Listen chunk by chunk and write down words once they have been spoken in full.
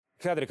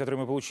Кадры, которые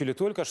мы получили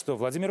только что,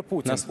 Владимир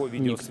Путин по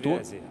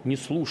видеосвязи. Никто не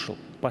слушал.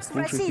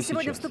 Послушайте в России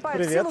сегодня сейчас.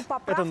 вступают в силу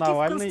поправки это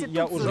Навальный. в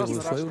Я Конституцию. уже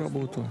Делаю свою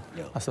работу,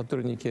 а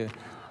сотрудники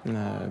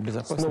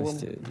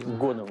безопасности... С Новым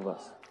годом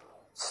вас!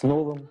 С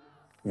Новым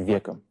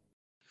веком!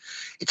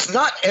 It's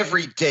not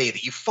every day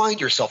that you find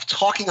yourself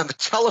talking on the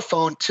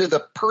telephone to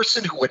the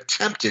person who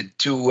attempted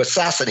to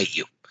assassinate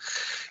you.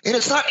 And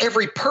it's not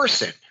every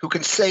person who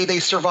can say they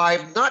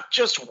survived not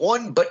just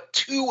one, but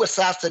two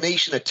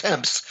assassination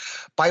attempts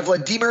by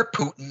Vladimir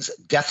Putin's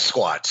death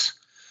squads.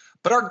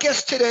 But our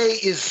guest today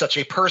is such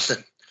a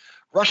person.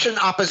 Russian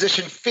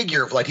opposition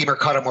figure Vladimir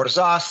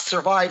Kara-Murza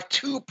survived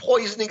two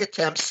poisoning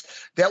attempts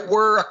that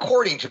were,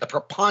 according to the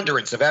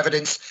preponderance of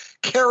evidence,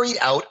 carried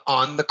out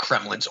on the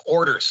Kremlin's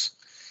orders.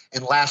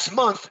 And last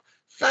month,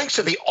 thanks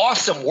to the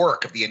awesome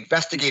work of the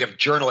investigative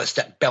journalist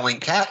at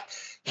Bellingcat,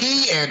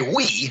 he and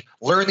we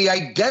learned the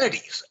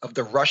identities of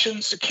the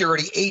Russian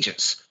security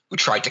agents who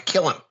tried to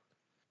kill him.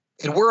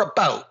 And we're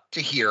about to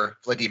hear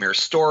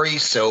Vladimir's story,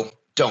 so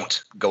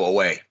don't go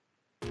away.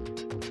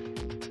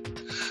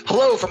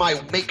 Hello from my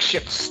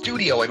makeshift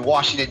studio in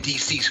Washington,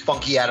 D.C.'s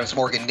funky Adams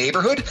Morgan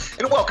neighborhood,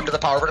 and welcome to the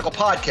Power Vertical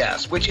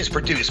Podcast, which is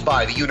produced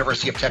by the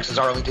University of Texas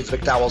Arlington's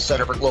McDowell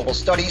Center for Global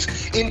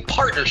Studies in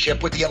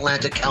partnership with the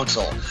Atlantic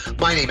Council.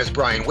 My name is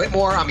Brian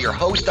Whitmore. I'm your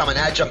host. I'm an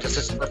adjunct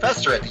assistant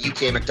professor at the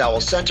UTA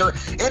McDowell Center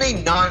and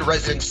a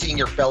non-resident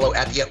senior fellow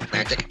at the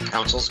Atlantic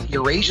Council's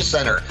Eurasia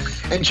Center.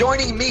 And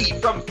joining me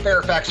from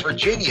Fairfax,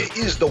 Virginia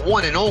is the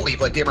one and only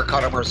Vladimir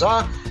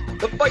Kara-Murza,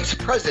 the vice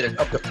president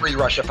of the Free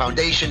Russia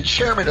Foundation,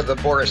 chairman of the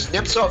Boris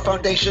Nemtsov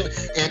Foundation,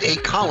 and a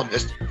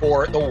columnist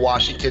for the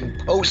Washington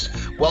Post.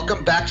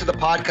 Welcome back to the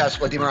podcast,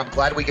 Vladimir. I'm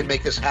glad we can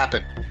make this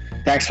happen.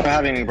 Thanks for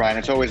having me, Brian.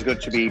 It's always good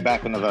to be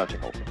back on the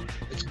vertical.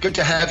 It's good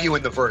to have you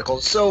in the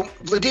vertical. So,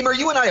 Vladimir,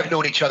 you and I have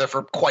known each other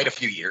for quite a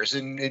few years,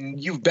 and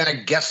you've been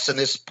a guest in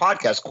this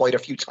podcast quite a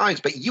few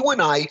times, but you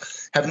and I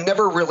have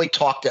never really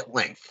talked at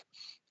length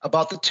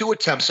about the two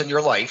attempts in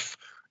your life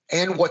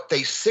and what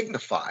they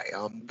signify.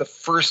 The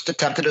first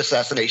attempted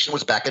assassination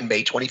was back in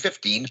May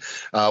 2015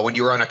 when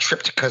you were on a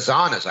trip to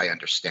Kazan, as I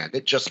understand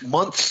it, just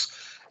months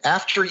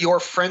after your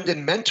friend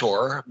and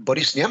mentor,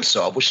 Boris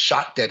Nemtsov, was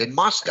shot dead in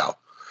Moscow.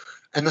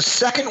 And the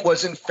second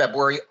was in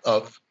February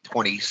of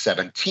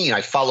 2017.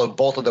 I followed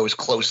both of those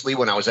closely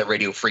when I was at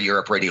Radio Free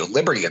Europe, Radio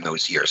Liberty in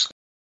those years.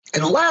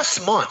 And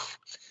last month,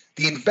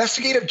 the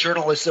investigative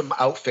journalism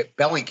outfit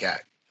Bellingcat,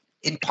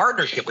 in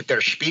partnership with Der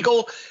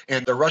Spiegel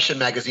and the Russian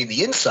magazine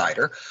The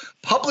Insider,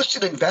 published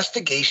an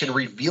investigation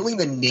revealing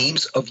the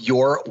names of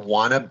your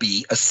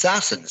wannabe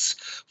assassins,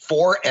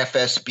 4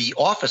 FSB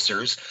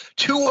officers,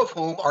 2 of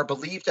whom are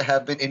believed to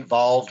have been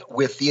involved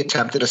with the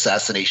attempted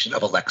assassination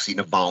of Alexei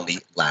Navalny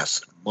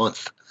last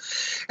month.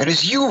 And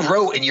as you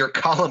wrote in your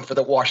column for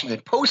the Washington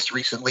Post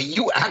recently,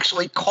 you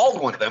actually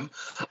called one of them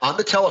on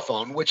the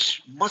telephone,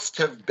 which must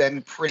have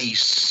been pretty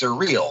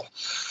surreal.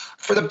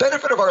 For the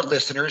benefit of our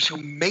listeners who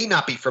may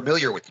not be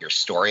familiar with your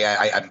story,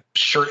 I'm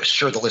sure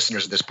the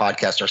listeners of this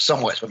podcast are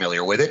somewhat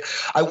familiar with it.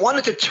 I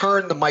wanted to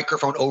turn the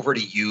microphone over to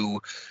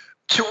you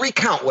to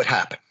recount what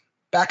happened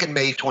back in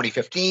May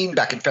 2015,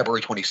 back in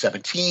February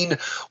 2017,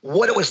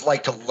 what it was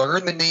like to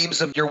learn the names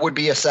of your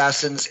would-be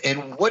assassins,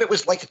 and what it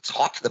was like to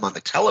talk to them on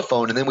the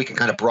telephone, and then we can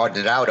kind of broaden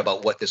it out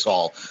about what this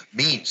all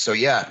means. So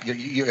yeah,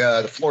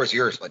 the floor is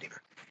yours, Vladimir.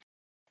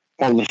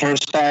 Well, the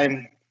first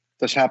time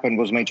this happened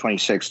was May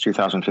 26,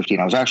 2015.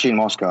 I was actually in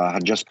Moscow. I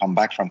had just come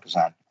back from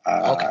Kazan,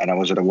 and I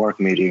was at a work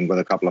meeting with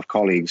a couple of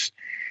colleagues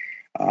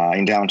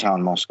in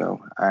downtown Moscow.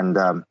 And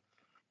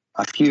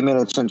a few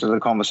minutes into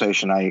the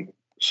conversation, I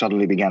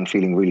suddenly began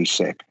feeling really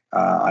sick.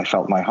 I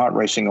felt my heart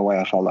racing away.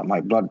 I felt that my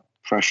blood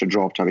pressure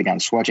dropped. I began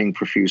sweating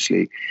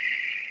profusely.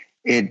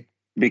 It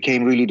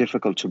became really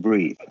difficult to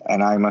breathe.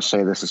 And I must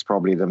say this is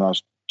probably the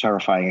most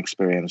terrifying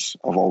experience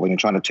of all, when you're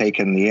trying to take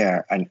in the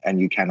air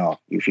and you cannot.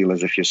 You feel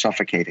as if you're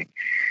suffocating.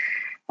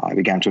 I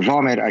began to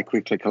vomit. I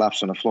quickly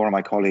collapsed on the floor.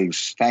 My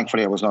colleagues,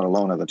 thankfully I was not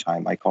alone at the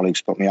time. My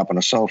colleagues put me up on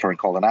a sofa and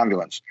called an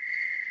ambulance.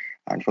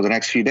 And for the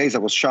next few days, I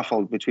was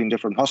shuffled between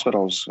different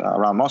hospitals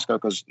around Moscow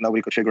because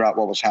nobody could figure out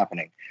what was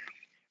happening.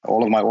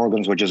 All of my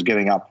organs were just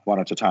giving up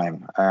one at a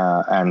time.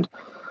 And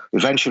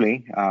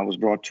eventually, I was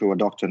brought to a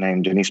doctor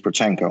named Denis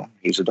Protsenko.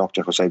 He's a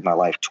doctor who saved my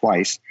life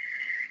twice.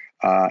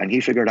 And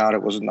he figured out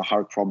it wasn't a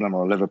heart problem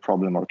or a liver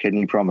problem or a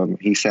kidney problem.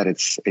 He said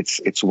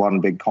it's one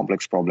big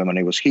complex problem. And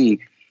it was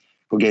he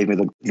who gave me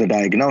the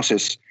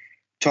diagnosis,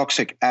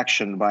 toxic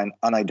action by an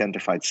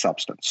unidentified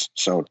substance.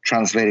 So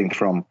translating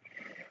from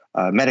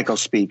medical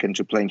speak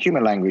into plain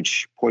human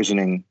language,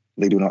 poisoning,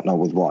 they do not know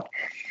with what.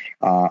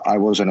 I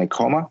was in a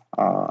coma.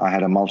 I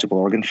had a multiple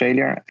organ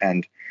failure,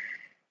 and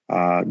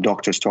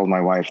doctors told my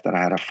wife that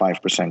I had a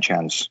 5%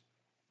 chance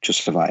to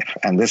survive.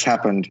 And this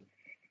happened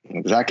in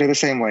exactly the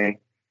same way,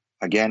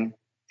 again,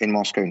 in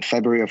Moscow in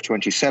February of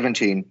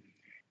 2017.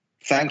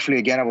 Thankfully,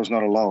 again, I was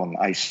not alone.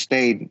 I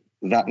stayed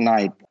that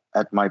night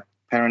at my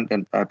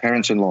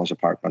parents-in-law's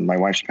apartment, my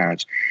wife's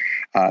parents,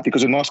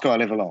 because in Moscow I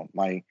live alone.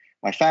 My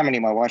My family,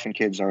 my wife and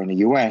kids are in the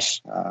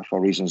US for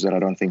reasons that I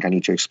don't think I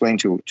need to explain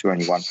to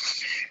anyone.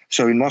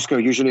 So in Moscow,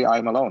 usually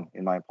I'm alone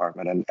in my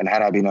apartment. And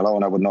had I been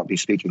alone, I would not be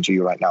speaking to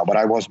you right now. But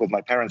I was with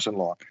my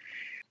parents-in-law.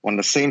 When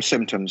the same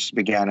symptoms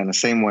began in the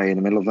same way in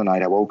the middle of the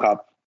night, I woke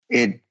up.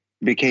 It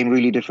became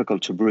really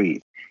difficult to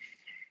breathe.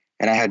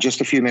 And I had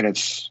just a few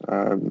minutes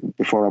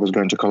before I was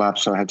going to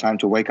collapse. So I had time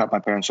to wake up my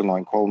parents-in-law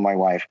and call my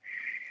wife,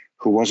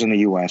 who was in the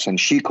US. And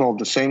she called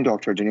the same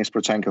doctor, Denis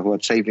Protsenko, who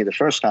had saved me the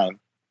first time.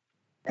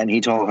 And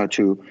he told her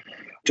to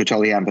tell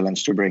the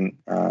ambulance to bring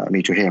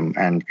me to him.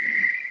 And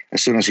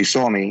as soon as he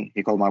saw me,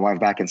 he called my wife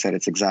back and said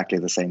it's exactly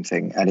the same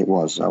thing. And it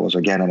was. I was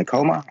again in a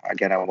coma.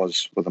 Again, I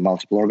was with a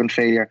multiple organ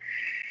failure.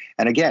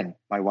 And again,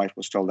 my wife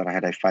was told that I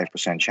had a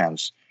 5%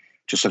 chance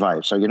to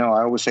survive. So,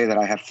 I always say that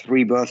I have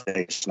 3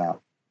 birthdays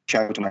now, which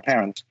I owe to my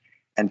parents,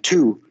 and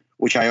 2,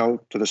 which I owe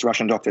to this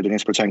Russian doctor,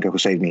 Denis Protsenko, who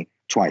saved me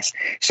twice.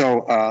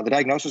 So the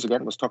diagnosis,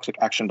 again, was toxic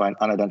action by an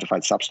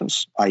unidentified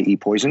substance, i.e.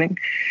 poisoning.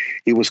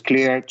 It was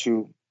clear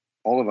to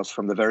all of us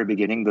from the very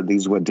beginning that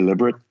these were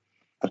deliberate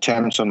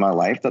attempts on my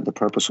life, that the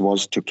purpose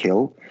was to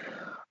kill,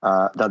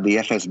 that the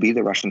FSB,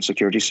 the Russian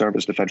Security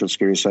Service, the Federal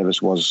Security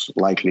Service, was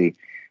likely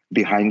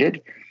behind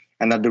it,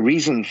 and that the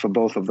reason for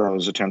both of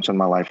those attempts on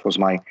my life was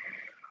my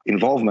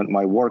involvement,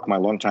 my work, my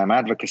long-time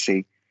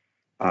advocacy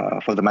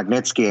for the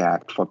Magnitsky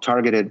Act, for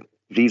targeted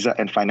visa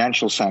and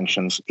financial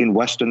sanctions in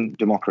Western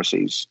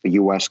democracies, the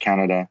US,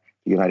 Canada,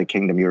 the United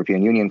Kingdom,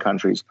 European Union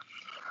countries,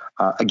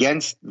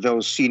 against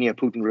those senior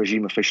Putin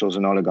regime officials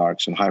and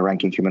oligarchs and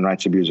high-ranking human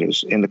rights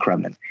abusers in the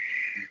Kremlin,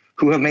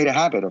 who have made a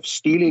habit of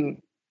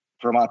stealing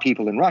from our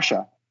people in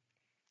Russia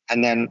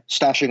and then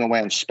stashing away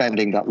and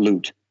spending that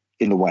loot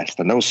in the West.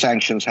 And those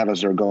sanctions have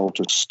as their goal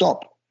to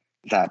stop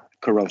that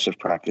corrosive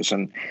practice.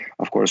 And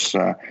of course,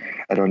 I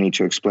don't need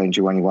to explain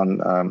to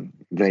anyone,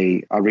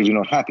 they are really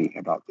not happy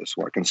about this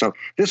work. And so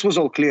this was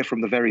all clear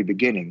from the very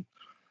beginning.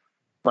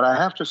 But I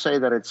have to say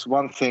that it's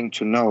one thing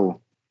to know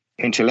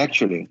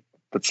intellectually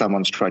that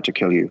someone's tried to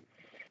kill you.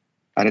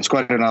 And it's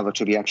quite another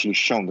to be actually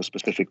shown the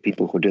specific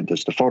people who did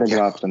this, the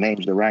photographs, the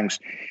names, the ranks.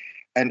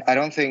 And I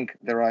don't think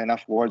there are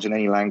enough words in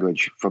any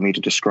language for me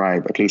to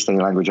describe, at least any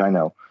language I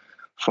know,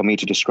 for me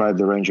to describe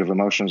the range of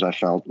emotions I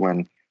felt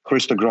when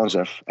Christo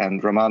Grozev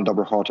and Roman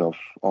Dobrokhotov,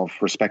 of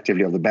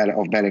respectively of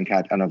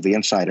Bellingcat and of The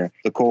Insider,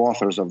 the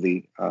co-authors of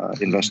the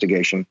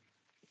investigation,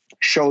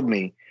 showed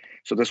me.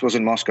 So this was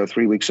in Moscow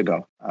 3 weeks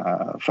ago,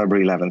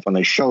 February 11th, when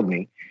they showed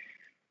me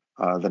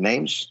the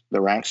names,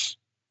 the ranks,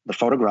 the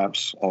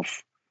photographs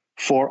of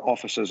 4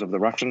 officers of the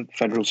Russian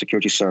Federal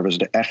Security Service,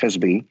 the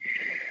FSB,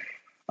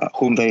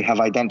 whom they have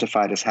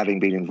identified as having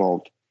been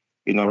involved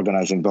in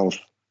organizing both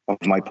of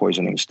my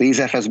poisonings. These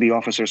FSB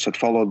officers had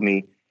followed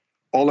me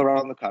all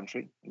around the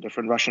country, in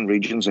different Russian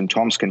regions, in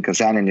Tomsk and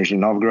Kazan, in Nizhny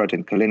Novgorod,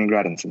 in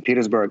Kaliningrad and St.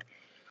 Petersburg,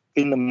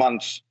 in the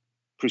months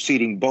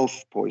preceding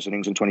both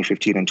poisonings in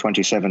 2015 and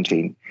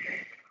 2017,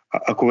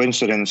 a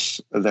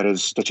coincidence that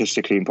is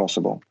statistically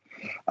impossible.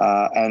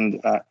 And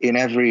in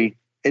every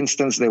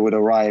instance, they would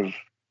arrive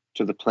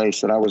to the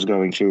place that I was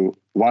going to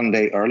one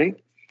day early,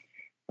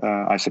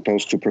 I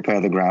suppose, to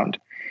prepare the ground.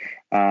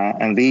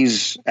 And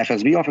these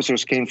FSB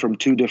officers came from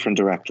 2 different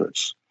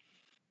directorates.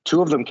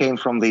 2 of them came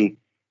from the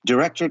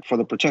Directorate for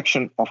the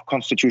Protection of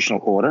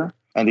Constitutional Order,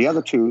 and the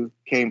other 2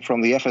 came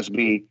from the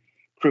FSB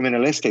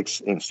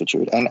Criminalistics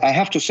Institute. And I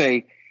have to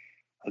say,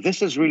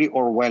 this is really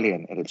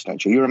Orwellian in its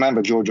nature. You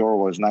remember George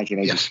Orwell's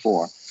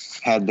 1984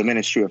 had the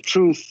Ministry of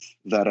Truth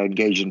that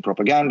engaged in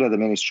propaganda, the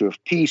Ministry of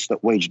Peace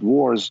that waged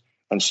wars,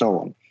 and so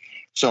on.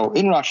 So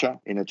in Russia,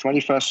 in the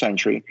 21st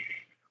century,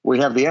 we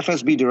have the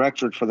FSB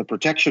Directorate for the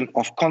Protection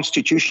of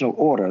Constitutional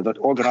Order that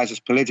organizes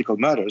political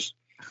murders.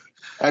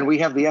 And we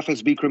have the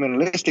FSB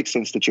Criminalistics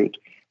Institute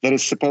that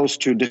is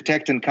supposed to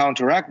detect and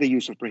counteract the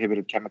use of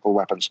prohibited chemical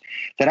weapons,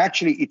 that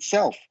actually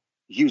itself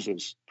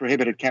uses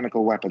prohibited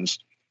chemical weapons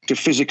to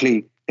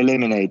physically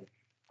eliminate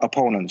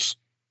opponents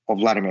of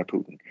Vladimir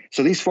Putin.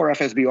 So these 4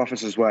 FSB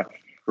officers were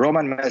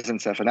Roman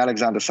Mezentsev and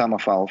Alexander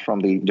Samophal from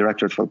the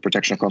Directorate for the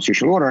Protection of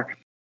Constitutional Order,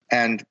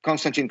 and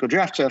Konstantin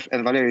Kudryavtsev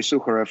and Valery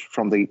Sukharev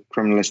from the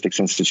Criminalistics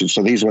Institute.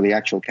 So these were the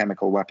actual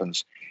chemical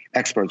weapons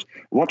experts.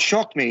 What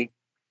shocked me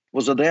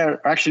was that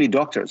they're actually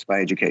doctors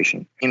by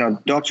education.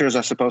 Doctors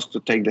are supposed to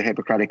take the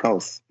Hippocratic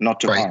Oath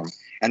not to harm,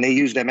 and they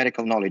use their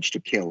medical knowledge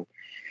to kill.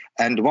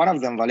 And one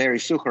of them, Valery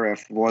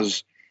Sukharev,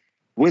 was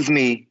with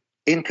me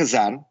in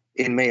Kazan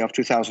in May of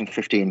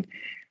 2015,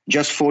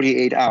 just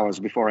 48 hours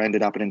before I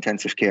ended up in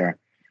intensive care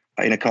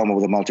in a coma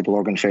with a multiple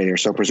organ failure.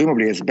 So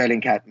presumably, as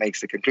Bellingcat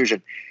makes the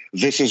conclusion,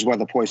 this is where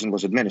the poison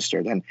was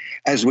administered. And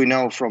as we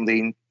know from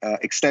the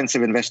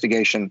extensive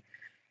investigation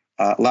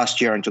last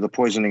year into the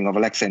poisoning of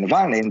Alexei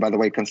Navalny, and by the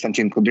way,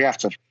 Konstantin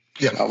Kudryavtsev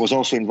was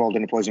also involved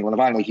in the poisoning of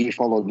Navalny. He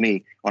followed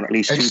me on at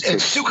least 2 trips.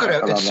 And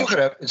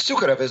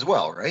Sukharev as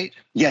well, right?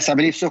 Yes, I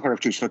believe Sukharev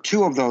too. So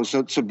 2 of those,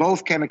 so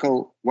both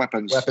chemical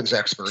weapons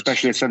experts,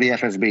 specialists of the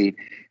FSB,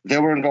 they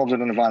were involved in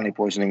the Navalny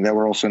poisoning. They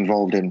were also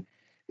involved in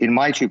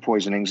my 2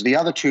 poisonings. The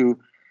other 2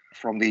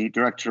 from the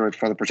Directorate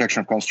for the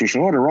Protection of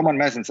Constitutional Order. Roman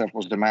Mezentsev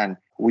was the man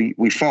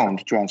we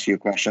phoned to answer your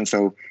question.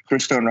 So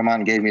Christo and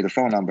Roman gave me the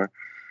phone number.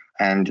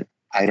 And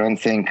I don't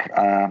think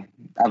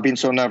I've been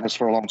so nervous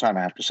for a long time,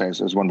 I have to say,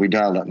 as when we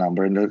dialed that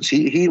number. And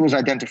he was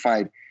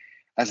identified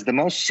as the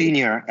most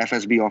senior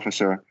FSB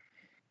officer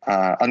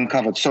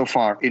uncovered so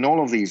far in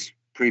all of these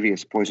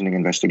previous poisoning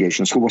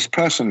investigations, who was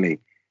personally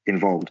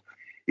involved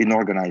in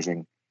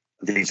organizing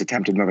these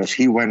attempted murders.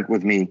 He went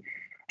with me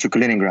to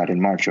Kaliningrad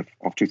in March of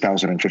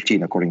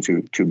 2015, according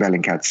to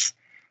Bellingcat's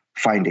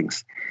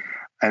findings.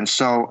 And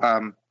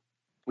so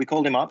we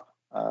called him up.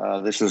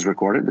 This is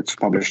recorded. It's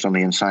published on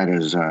the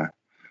Insider's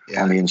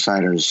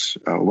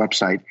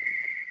website.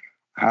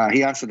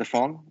 He answered the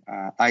phone.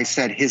 I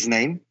said his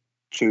name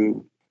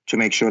to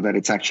make sure that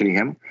it's actually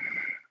him.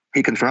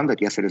 He confirmed that,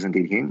 yes, it is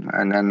indeed him.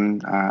 And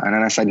then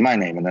I said my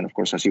name. And then, of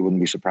course, as you wouldn't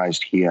be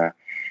surprised, he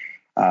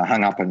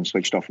hung up and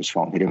switched off his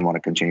phone. He didn't want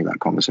to continue that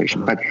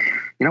conversation. But,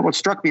 what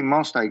struck me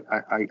most,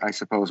 I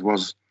suppose,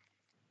 was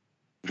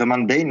the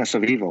mundaneness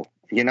of evil.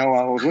 I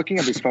was looking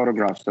at these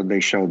photographs that they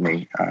showed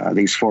me,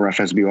 these 4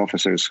 FSB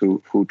officers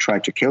who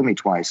tried to kill me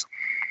twice.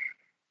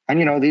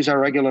 And, these are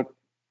regular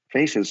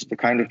faces, the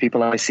kind of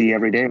people I see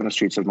every day on the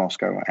streets of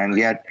Moscow. And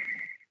yet,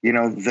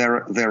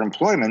 their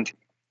employment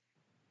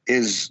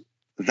is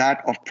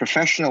that of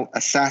professional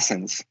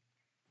assassins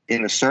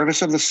in the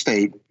service of the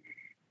state,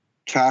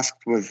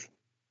 tasked with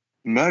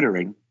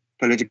murdering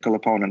political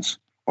opponents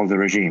of the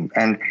regime.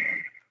 And,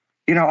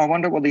 I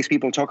wonder what these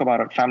people talk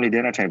about at family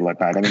dinner table at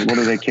night. I mean, what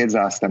do their kids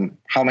ask them?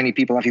 How many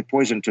people have you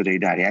poisoned today,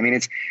 Daddy? I mean,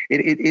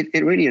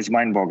 it really is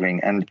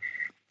mind-boggling.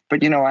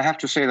 But I have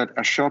to say that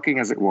as shocking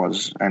as it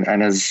was,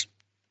 and as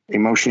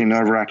emotionally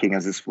nerve-wracking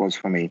as this was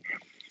for me,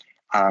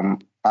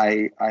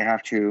 I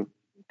have to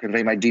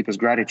convey my deepest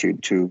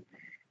gratitude to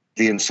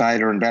the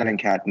Insider and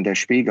Bellingcat and Der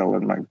Spiegel,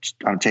 and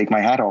I'll take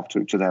my hat off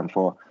to them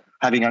for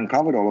having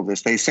uncovered all of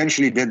this. They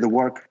essentially did the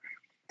work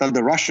that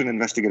the Russian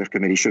investigative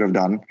committee should have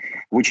done,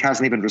 which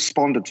hasn't even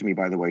responded to me,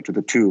 by the way, to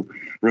the 2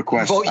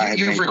 requests.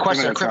 You've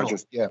requested a criminal.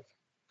 Yeah,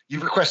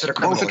 you've requested a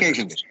criminal. Both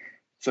occasions.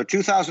 So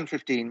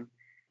 2015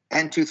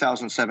 and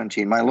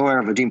 2017, my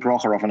lawyer Vadim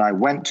Prokhorov and I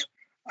went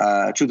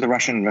to the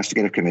Russian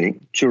investigative committee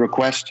to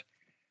request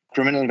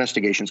criminal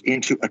investigations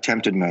into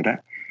attempted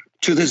murder.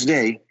 To this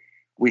day,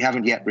 we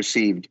haven't yet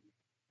received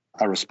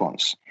a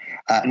response.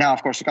 Now,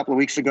 of course, a couple of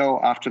weeks ago,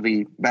 after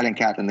the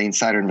Bellingcat and the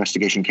Insider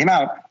investigation came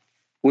out,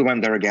 we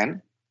went there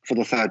again for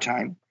the 3rd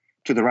time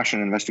to the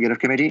Russian investigative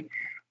committee.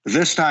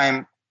 This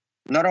time,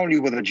 not only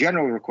with a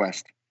general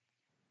request,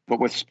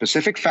 but with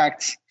specific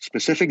facts,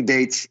 specific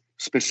dates,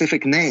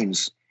 specific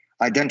names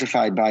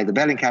identified by the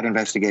Bellingcat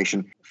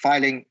investigation,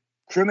 filing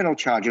criminal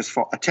charges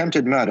for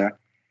attempted murder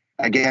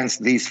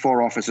against these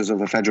 4 officers of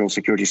the Federal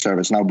Security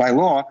Service. Now, by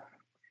law,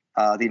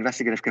 the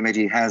investigative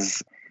committee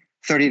has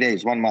 30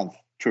 days, 1 month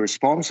to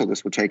respond. So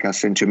this would take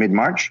us into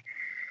mid-March.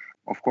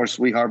 Of course,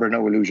 we harbor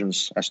no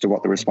illusions as to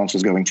what the response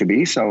is going to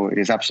be. So it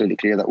is absolutely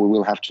clear that we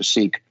will have to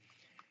seek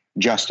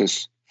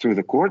justice through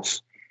the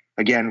courts.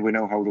 Again, we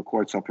know how the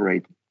courts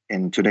operate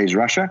in today's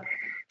Russia.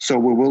 So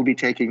we will be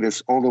taking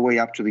this all the way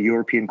up to the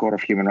European Court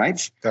of Human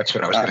Rights. That's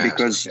what I was going to ask.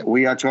 Because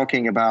we are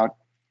talking about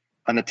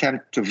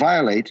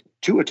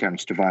two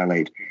attempts to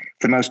violate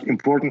the most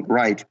important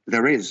right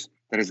there is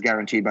that is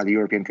guaranteed by the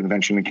European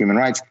Convention on Human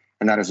Rights,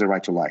 and that is the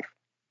right to life.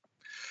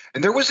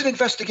 And there was an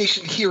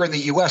investigation here in the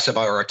U.S.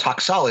 about a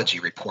toxicology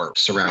report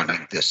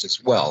surrounding this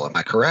as well. Am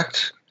I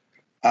correct?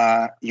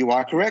 You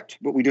are correct,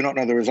 but we do not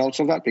know the results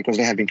of that because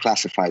they have been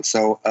classified.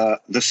 So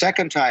the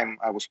second time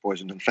I was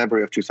poisoned in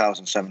February of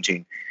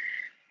 2017,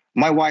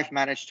 my wife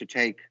managed to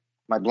take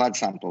my blood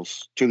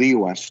samples to the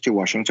U.S., to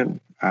Washington,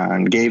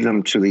 and gave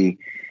them to the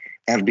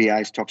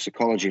FBI's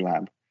toxicology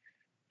lab.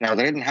 Now,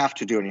 they didn't have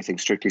to do anything,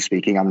 strictly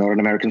speaking. I'm not an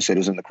American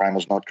citizen. The crime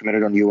was not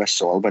committed on U.S.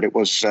 soil, but it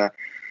was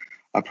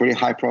a pretty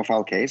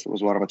high-profile case. There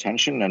was a lot of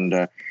attention,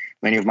 and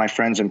many of my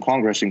friends in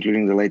Congress,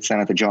 including the late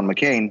Senator John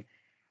McCain,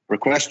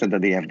 requested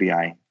that the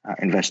FBI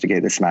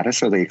investigate this matter.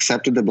 So they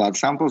accepted the blood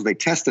samples, they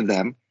tested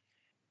them,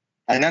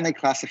 and then they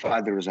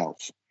classified the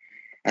results.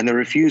 And they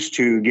refused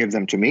to give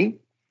them to me,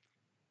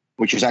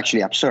 which is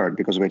actually absurd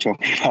because we're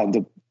talking about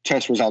the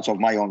test results of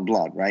my own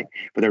blood, right?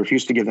 But they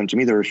refused to give them to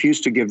me. They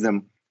refused to give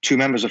them to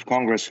members of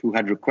Congress who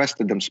had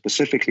requested them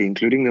specifically,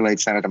 including the late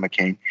Senator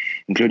McCain,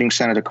 including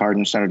Senator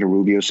Cardin, Senator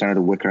Rubio,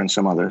 Senator Wicker, and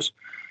some others.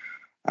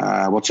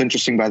 What's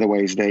interesting, by the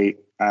way, is they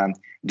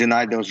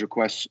denied those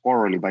requests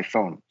orally by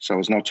phone, so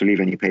as not to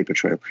leave any paper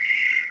trail.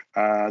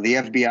 The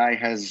FBI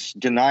has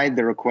denied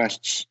the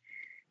requests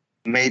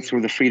made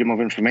through the Freedom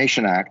of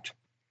Information Act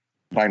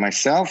by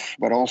myself,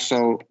 but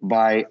also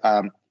by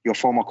your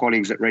former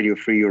colleagues at Radio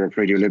Free Europe,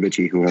 Radio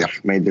Liberty, who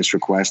have made this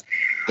request.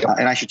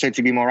 And I should say,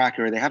 to be more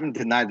accurate, they haven't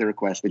denied the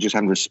request, they just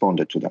haven't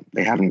responded to them.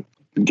 They haven't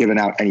given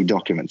out any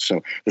documents.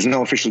 So there's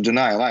no official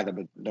denial either,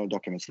 but no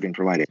documents have been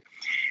provided.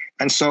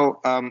 And so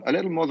a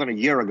little more than a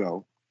year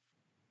ago,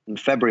 in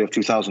February of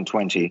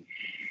 2020,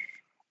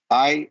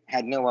 I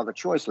had no other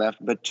choice left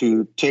but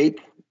to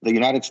take the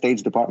United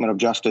States Department of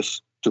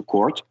Justice to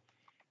court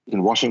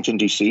in Washington,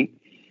 D.C.,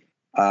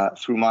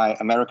 through my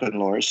American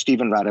lawyers,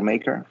 Stephen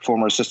Rademacher,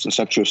 former Assistant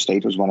Secretary of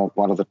State, who's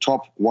one of the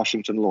top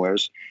Washington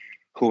lawyers,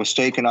 who has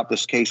taken up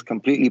this case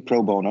completely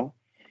pro bono,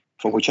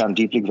 for which I'm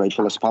deeply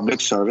grateful as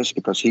public service,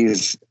 because he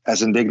is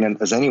as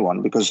indignant as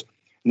anyone, because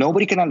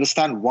nobody can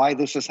understand why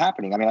this is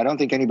happening. I mean, I don't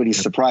think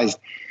anybody's surprised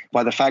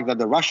by the fact that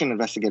the Russian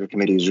investigative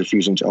committee is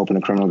refusing to open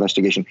a criminal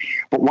investigation.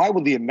 But why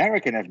would the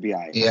American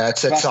FBI? Yeah,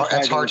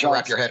 it's hard to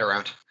wrap your head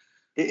around.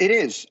 It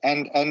is.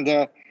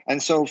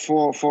 And so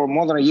for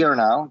more than a year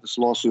now, this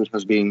lawsuit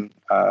has been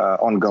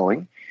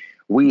ongoing.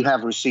 We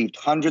have received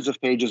hundreds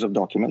of pages of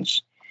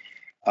documents,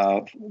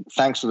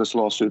 thanks to this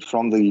lawsuit,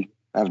 from the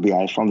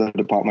FBI, from the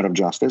Department of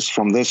Justice.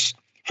 From these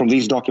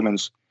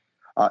documents,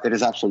 it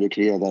is absolutely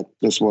clear that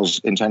this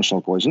was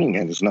intentional poisoning,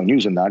 and there's no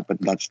news in that, but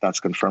that's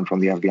confirmed from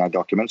the FBI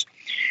documents.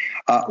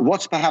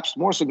 What's perhaps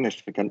more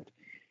significant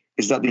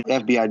is that the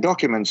FBI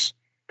documents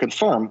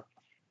confirm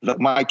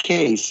that my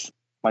case,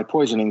 my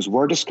poisonings,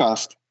 were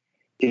discussed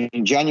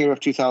in January of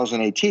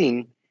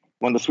 2018,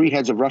 when the three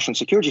heads of Russian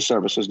security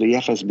services, the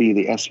FSB,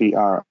 the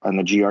SVR, and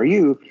the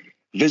GRU,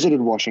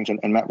 visited Washington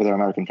and met with their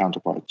American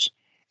counterparts.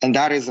 And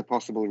that is a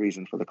possible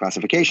reason for the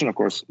classification. Of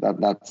course,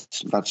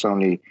 that's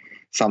only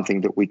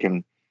something that we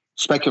can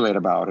speculate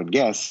about and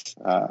guess,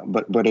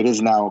 but it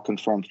is now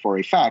confirmed for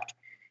a fact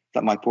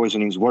that my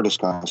poisonings were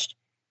discussed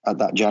at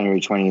that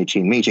January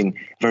 2018 meeting.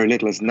 Very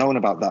little is known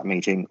about that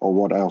meeting or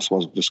what else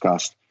was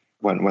discussed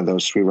when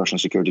those three Russian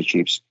security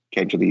chiefs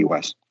came to the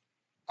U.S.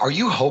 Are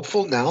you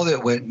hopeful now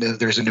that when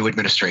there's a new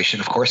administration,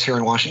 of course, here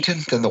in Washington,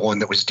 than the one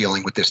that was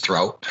dealing with this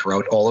throughout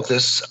all of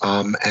this,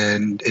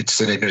 and it's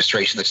an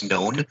administration that's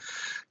known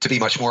to be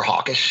much more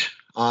hawkish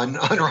on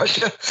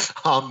Russia?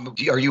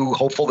 Are you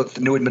hopeful that the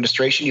new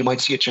administration, you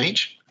might see a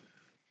change?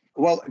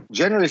 Well,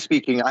 generally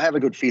speaking, I have a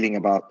good feeling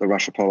about the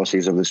Russia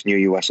policies of this new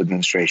U.S.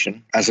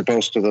 administration, as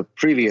opposed to the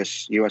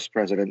previous U.S.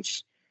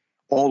 presidents,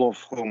 all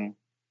of whom,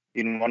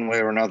 in one way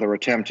or another,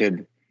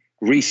 attempted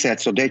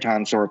resets or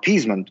détente or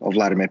appeasement of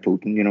Vladimir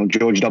Putin. You know,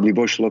 George W.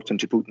 Bush looked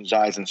into Putin's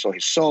eyes and saw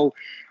his soul.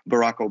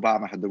 Barack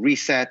Obama had the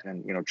reset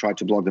and, tried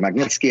to block the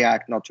Magnitsky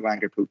Act, not to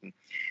anger Putin.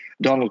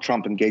 Donald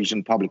Trump engaged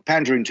in public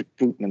pandering to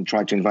Putin and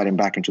tried to invite him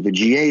back into the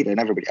G8, and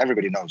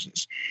everybody knows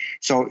this.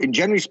 So,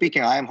 generally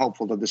speaking, I am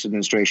hopeful that this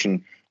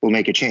administration will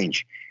make a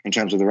change in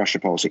terms of the Russia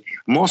policy.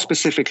 More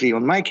specifically,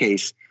 on my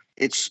case,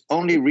 it's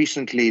only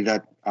recently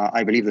that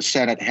I believe the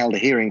Senate held a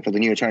hearing for the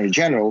new Attorney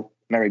General,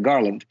 Merrick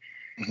Garland.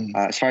 Mm-hmm.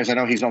 As far as I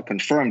know, he's not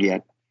confirmed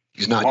yet.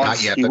 He's not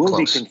yet, but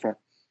close.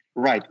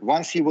 Right.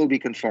 Once he will be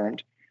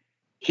confirmed,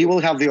 he will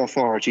have the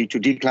authority to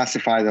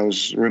declassify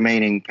those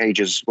remaining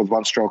pages with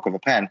one stroke of a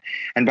pen.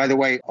 And by the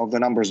way, of the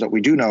numbers that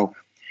we do know,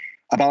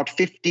 about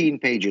 15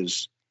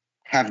 pages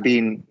have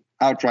been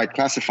outright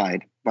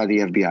classified by the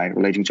FBI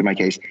relating to my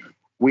case.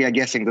 We are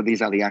guessing that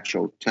these are the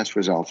actual test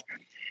results.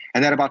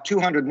 And then about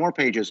 200 more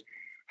pages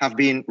have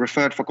been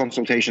referred for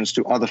consultations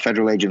to other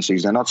federal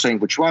agencies. They're not saying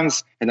which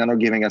ones, and they're not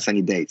giving us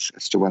any dates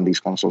as to when these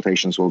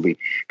consultations will be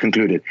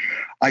concluded.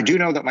 I do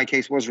know that my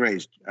case was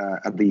raised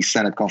at the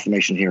Senate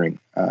confirmation hearing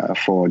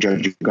for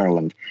Judge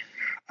Garland.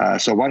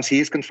 So once he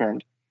is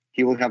confirmed,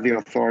 he will have the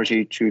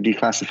authority to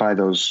declassify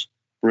those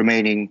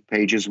remaining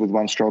pages with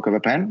one stroke of a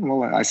pen.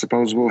 Well, I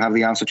suppose we'll have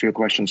the answer to your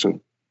question soon.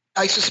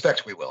 I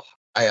suspect we will.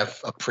 I have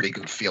a pretty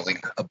good feeling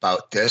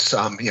about this.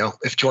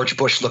 If George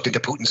Bush looked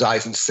into Putin's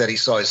eyes and said he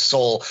saw his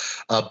soul,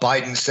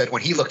 Biden said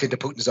when he looked into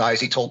Putin's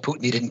eyes, he told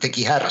Putin he didn't think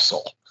he had a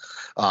soul.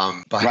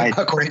 Right.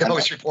 According to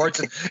most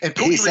reports. And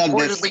Putin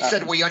reportedly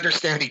said we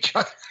understand each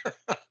other.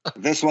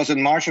 This was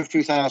in March of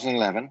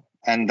 2011.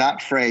 And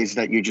that phrase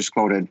that you just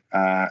quoted,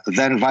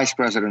 then Vice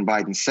President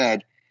Biden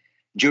said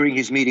during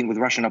his meeting with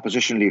Russian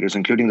opposition leaders,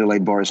 including the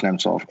late Boris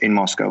Nemtsov in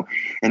Moscow.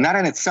 And that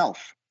in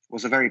itself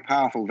was a very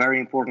powerful, very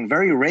important,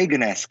 very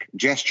Reagan-esque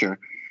gesture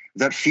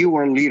that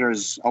fewer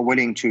leaders are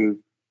willing to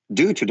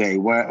do today,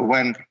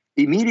 when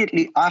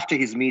immediately after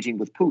his meeting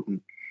with Putin,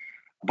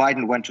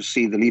 Biden went to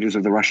see the leaders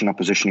of the Russian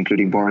opposition,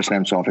 including Boris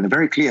Nemtsov, in a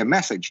very clear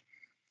message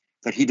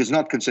that he does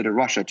not consider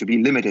Russia to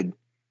be limited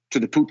to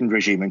the Putin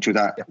regime and to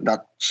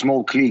that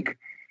small clique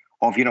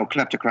of,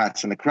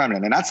 kleptocrats in the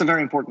Kremlin. And that's a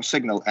very important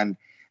signal. And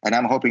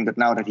I'm hoping that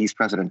now that he's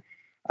president,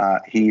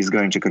 he's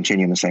going to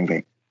continue in the same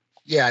vein.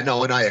 Yeah,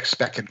 no, and I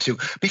expect him to.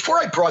 Before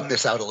I broaden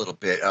this out a little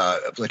bit,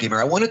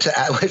 Vladimir, I wanted to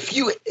add, if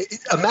you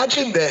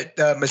imagine that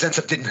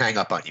Mezentsev didn't hang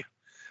up on you,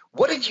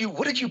 what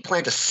did you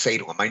plan to say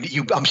to him?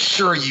 I'm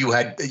sure you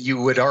had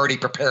already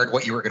prepared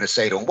what you were going to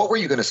say to him. What were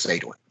you going to say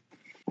to him?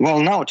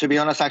 Well, no, to be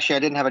honest, actually, I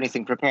didn't have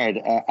anything prepared.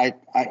 I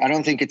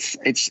don't think it's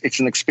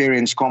an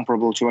experience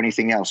comparable to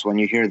anything else when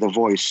you hear the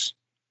voice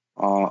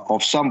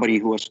of somebody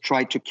who has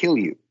tried to kill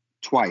you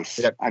twice.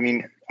 Yep. I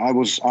mean, I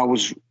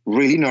was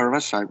really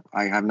nervous.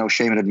 I have no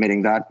shame in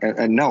admitting that.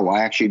 And no,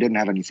 I actually didn't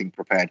have anything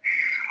prepared.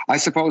 I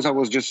suppose I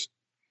was just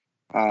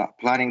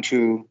planning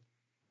to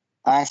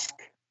ask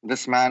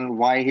this man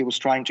why he was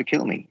trying to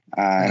kill me.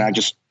 And I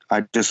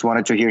just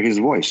wanted to hear his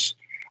voice.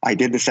 I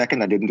did the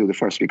second. I didn't do the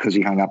first because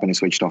he hung up and he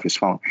switched off his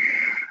phone.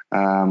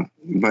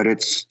 But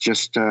it's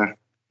just,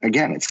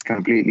 again, it's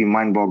completely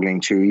mind-boggling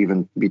to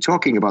even be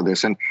talking about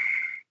this. And,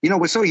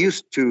 we're so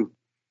used to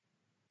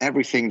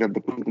everything that the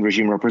Putin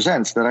regime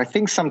represents, that I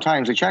think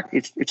sometimes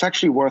it's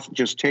actually worth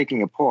just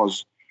taking a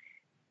pause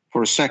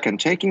for a second,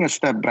 taking a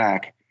step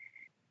back,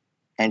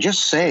 and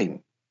just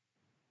saying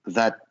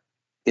that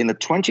in the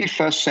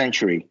 21st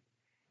century,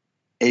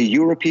 a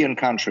European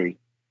country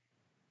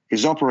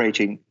is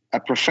operating a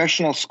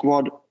professional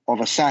squad of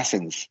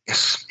assassins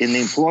in the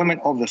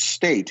employment of the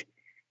state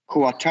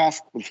who are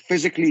tasked with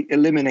physically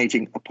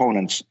eliminating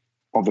opponents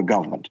of the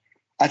government.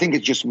 I think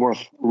it's just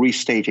worth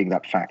restating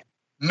that fact.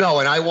 No,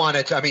 and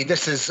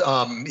this is,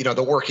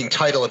 the working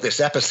title of this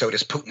episode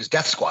is Putin's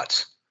Death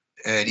Squads.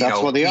 And, That's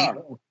what they are.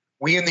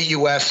 We in the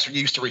U.S.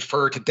 used to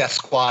refer to death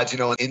squads,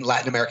 in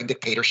Latin American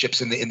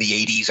dictatorships in the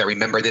 80s. I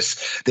remember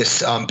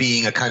this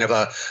being a kind of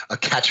a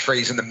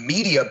catchphrase in the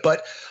media.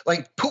 But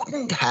like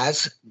Putin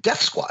has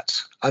death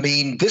squads. I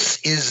mean, this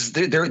is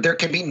there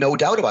can be no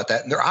doubt about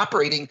that. And they're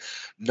operating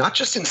not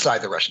just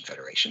inside the Russian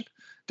Federation.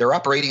 They're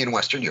operating in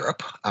Western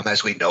Europe,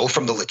 as we know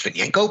from the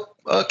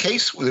Litvinenko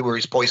case, where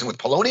he's poisoned with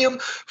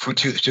polonium,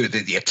 to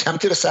the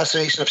attempted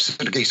assassination of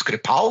Sergei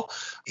Skripal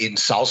in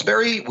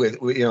Salisbury with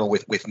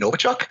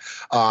Novichok,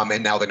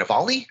 and now the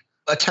Navalny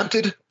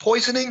attempted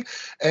poisoning,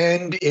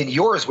 and in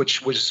yours,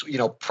 which was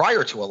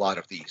prior to a lot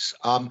of these.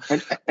 And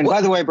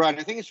by the way, Brian,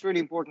 I think it's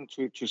really important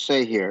to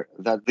say here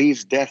that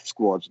these death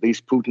squads,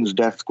 these Putin's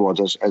death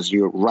squads, as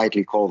you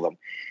rightly call them,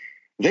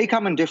 they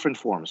come in different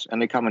forms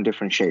and they come in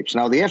different shapes.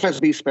 Now, the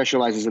FSB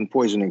specializes in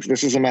poisonings.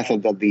 This is a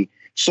method that the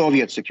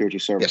Soviet security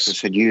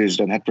services had used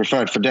and had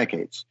preferred for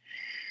decades.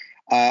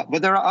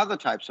 But there are other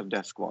types of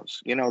death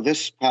squads.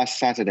 This past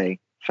Saturday,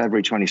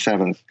 February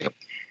 27th,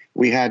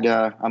 we had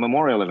a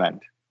memorial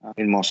event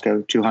in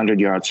Moscow, 200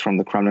 yards from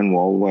the Kremlin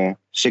Wall, where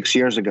 6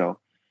 years ago,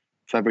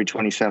 February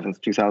 27th,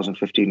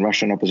 2015,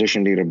 Russian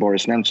opposition leader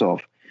Boris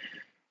Nemtsov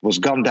was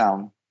gunned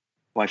down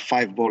by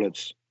 5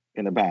 bullets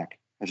in the back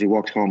as he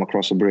walked home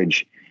across a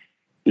bridge,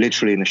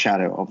 literally in the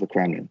shadow of the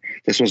Kremlin.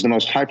 This was the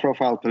most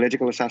high-profile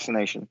political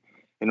assassination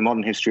in the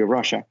modern history of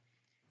Russia.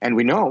 And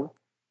we know,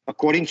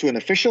 according to an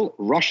official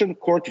Russian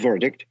court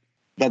verdict,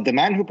 that the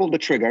man who pulled the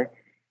trigger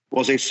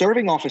was a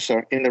serving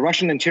officer in the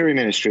Russian Interior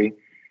Ministry,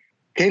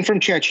 came from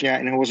Chechnya,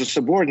 and who was a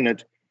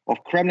subordinate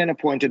of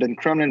Kremlin-appointed and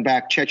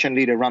Kremlin-backed Chechen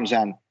leader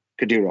Ramzan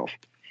Kadyrov.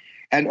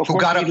 And of who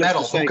course, got a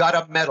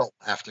medal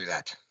after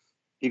that.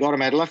 He got a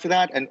medal after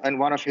that, and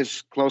one of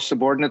his close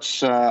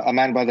subordinates, a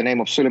man by the name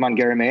of Suleiman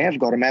Gerameyev,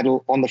 got a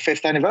medal on the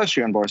 5th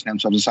anniversary on Boris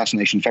Nemtsov's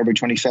assassination, February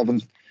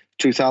 27th,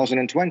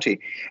 2020.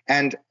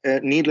 And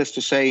needless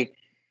to say,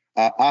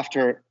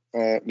 after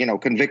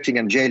convicting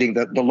and jailing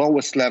the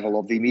lowest level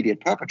of the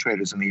immediate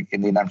perpetrators in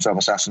the Nemtsov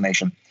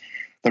assassination,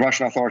 the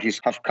Russian authorities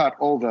have cut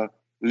all the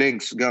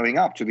links going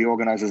up to the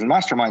organizers and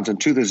masterminds. And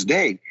to this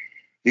day,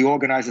 the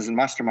organizers and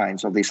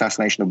masterminds of the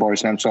assassination of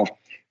Boris Nemtsov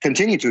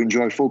continue to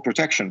enjoy full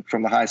protection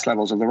from the highest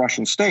levels of the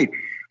Russian state.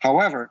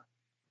 However,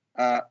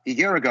 a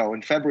year ago,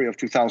 in February of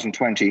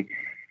 2020,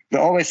 the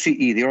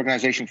OSCE, the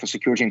Organization for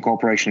Security and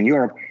Cooperation in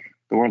Europe,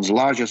 the world's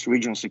largest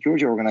regional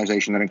security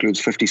organization that includes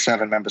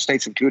 57 member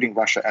states, including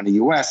Russia and the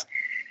US,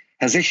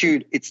 has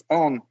issued its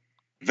own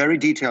very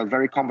detailed,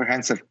 very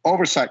comprehensive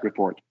oversight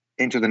report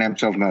into the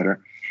Nemtsov murder,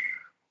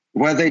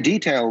 where they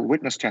detail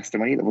witness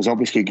testimony that was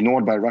obviously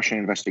ignored by Russian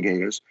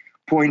investigators,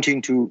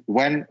 pointing to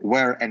when,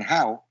 where, and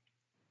how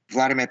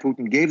Vladimir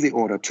Putin gave the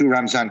order to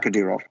Ramzan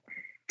Kadyrov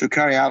to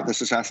carry out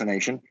this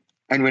assassination.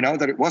 And we know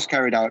that it was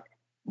carried out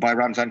by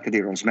Ramzan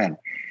Kadyrov's men.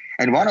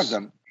 And one of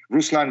them,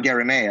 Ruslan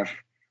Gerameyev,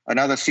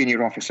 another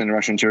senior officer in the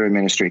Russian Interior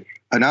Ministry,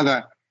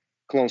 another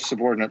close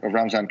subordinate of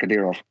Ramzan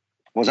Kadyrov,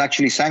 was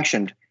actually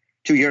sanctioned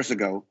 2 years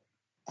ago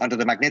under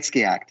the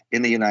Magnitsky Act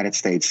in the United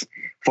States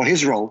for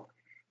his role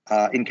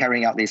in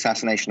carrying out the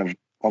assassination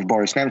of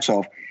Boris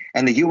Nemtsov.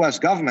 And the US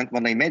government,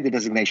 when they made the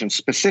designation,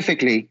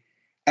 specifically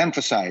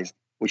emphasized,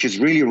 which is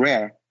really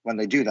rare when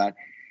they do that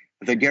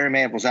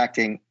Gerameyev was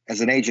acting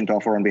as an agent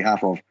of or on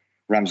behalf of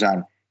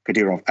Ramzan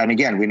Kadyrov. And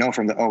again, we know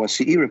from the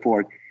OSCE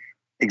report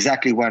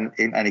exactly when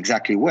and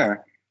exactly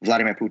where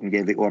Vladimir Putin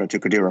gave the order to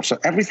Kadyrov. So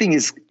everything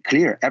is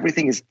clear.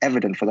 Everything is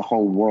evident for the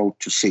whole world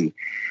to see.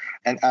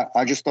 And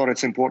I just thought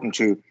it's important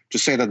to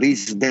say that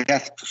these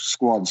death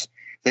squads,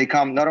 they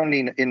come not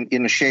only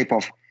in the shape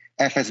of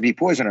FSB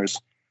poisoners,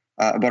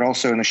 but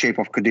also in the shape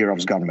of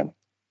Kadyrov's gunmen.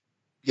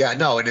 Yeah,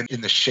 no, and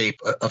in the shape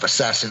of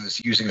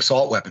assassins using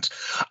assault weapons.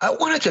 I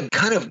wanted to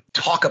kind of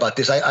talk about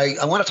this. I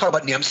want to talk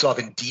about Nemtsov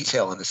in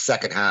detail in the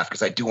second half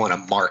because I do want to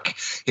mark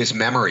his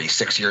memory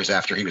 6 years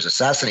after he was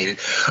assassinated.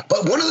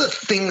 But one of the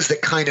things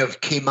that kind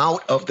of came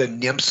out of the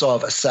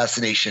Nemtsov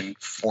assassination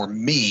for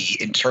me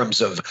in terms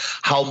of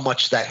how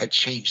much that had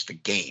changed the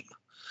game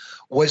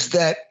was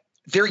that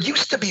there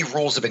used to be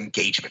rules of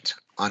engagement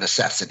on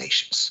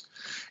assassinations.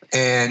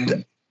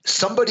 And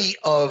somebody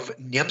of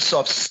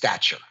Nemtsov's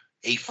stature,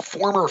 a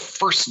former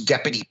first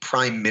deputy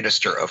prime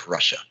minister of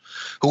Russia,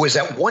 who was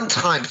at one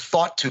time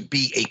thought to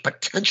be a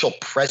potential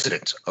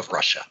president of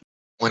Russia.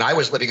 When I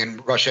was living in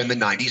Russia in the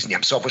 90s,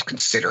 Nemtsov was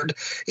considered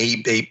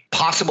a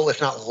possible, if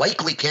not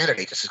likely,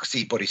 candidate to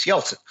succeed Boris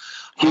Yeltsin.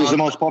 He was the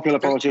most popular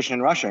politician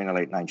in Russia in the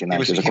late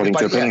 1990s, according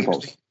to opinion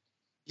polls.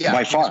 Yeah,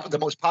 by far. He was the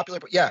most popular.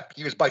 Yeah,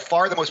 he was by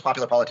far the most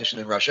popular politician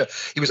in Russia.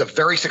 He was a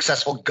very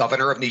successful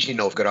governor of Nizhny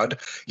Novgorod.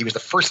 He was the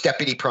first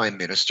deputy prime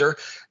minister.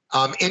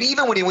 And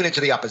even when he went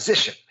into the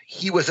opposition,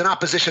 he was an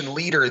opposition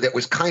leader that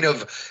was kind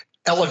of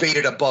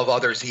elevated above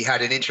others. He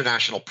had an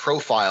international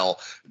profile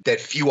that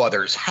few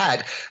others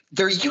had.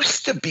 There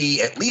used to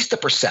be at least a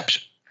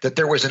perception that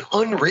there was an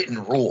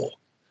unwritten rule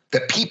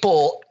that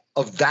people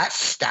of that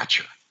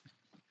stature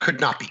could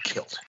not be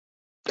killed.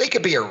 They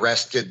could be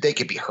arrested, they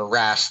could be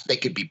harassed, they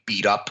could be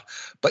beat up,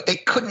 but they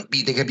could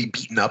be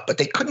beaten up, but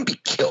they couldn't be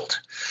killed.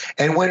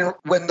 And when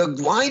the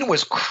line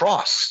was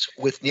crossed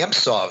with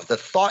Nemtsov, the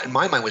thought in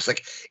my mind was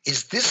like,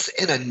 is this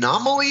an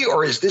anomaly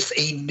or is this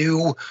a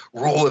new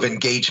rule of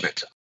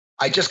engagement?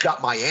 I just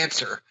got my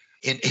answer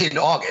in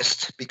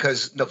August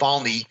because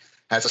Navalny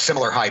has a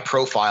similar high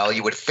profile.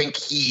 You would think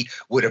he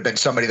would have been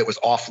somebody that was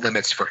off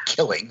limits for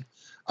killing.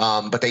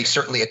 But they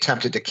certainly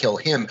attempted to kill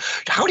him.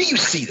 How do you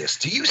see this?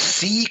 Do you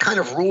see kind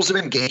of rules of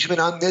engagement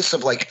on this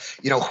of like,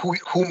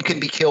 whom can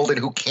be killed and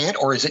who can't,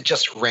 or is it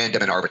just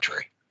random and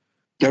arbitrary?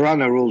 There are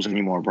no rules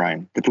anymore,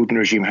 Brian. The Putin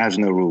regime has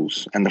no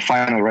rules. And the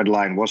final red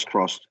line was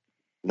crossed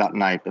that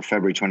night of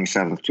February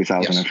 27th,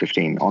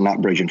 2015, on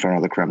that bridge in front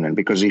of the Kremlin.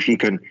 Because if he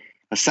can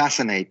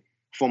assassinate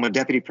former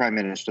deputy prime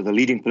minister, the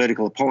leading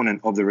political opponent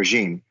of the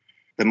regime,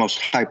 the most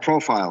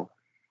high-profile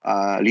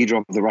leader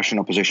of the Russian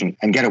opposition,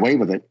 and get away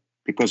with it,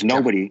 because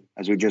nobody,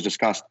 as we just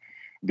discussed,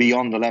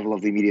 beyond the level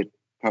of the immediate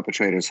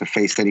perpetrators have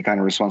faced any kind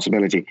of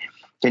responsibility,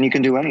 then you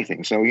can do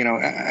anything. So,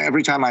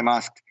 every time I'm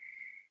asked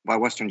by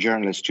Western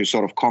journalists to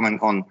sort of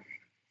comment on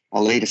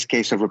a latest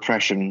case of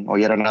repression or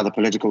yet another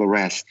political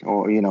arrest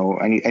or,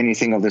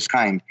 anything of this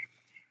kind,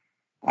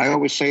 I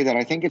always say that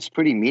I think it's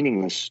pretty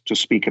meaningless to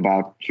speak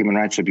about human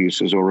rights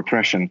abuses or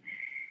repression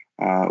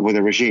with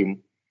a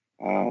regime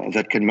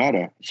that can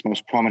murder its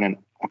most prominent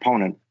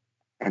opponent,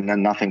 and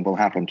then nothing will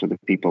happen to the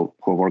people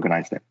who have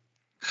organized it.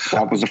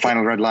 That was the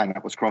final red line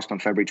that was crossed on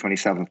February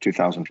 27th,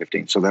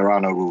 2015. So there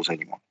are no rules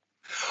anymore.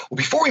 Well,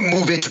 before we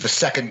move into the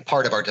second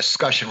part of our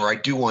discussion, where I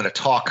do want to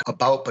talk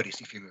about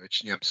Boris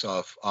Yefimовich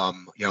Nemtsov,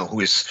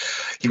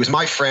 he was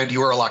my friend.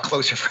 You were a lot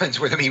closer friends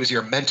with him. He was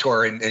your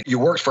mentor, and you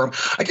worked for him.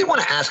 I did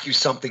want to ask you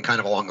something kind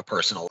of along the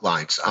personal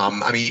lines.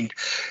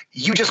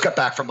 You just got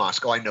back from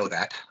Moscow. I know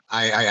that.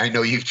 I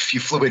know you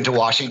flew into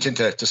Washington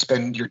to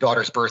spend your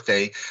daughter's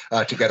birthday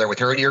together with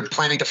her, and you're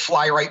planning to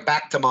fly right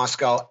back to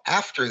Moscow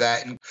after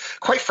that. And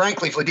quite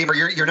frankly,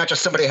 Vladimir, you're not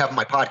just somebody I have on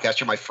my podcast.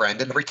 You're my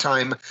friend, and every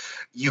time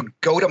you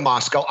go to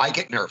Moscow, I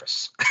get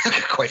nervous,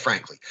 quite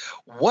frankly.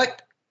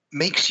 What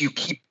makes you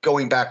keep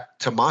going back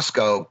to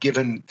Moscow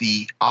given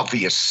the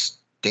obvious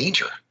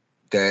danger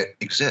that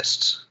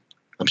exists?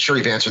 I'm sure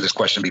you've answered this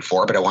question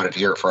before, but I wanted to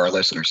hear it for our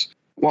listeners.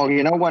 Well,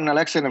 when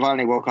Alexei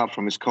Navalny woke up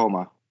from his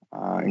coma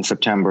in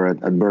September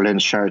at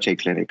Berlin's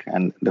Charité Clinic,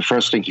 and the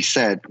first thing he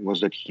said was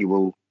that he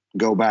will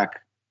go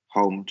back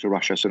home to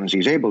Russia as soon as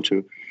he's able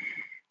to,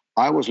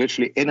 I was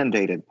literally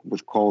inundated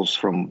with calls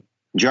from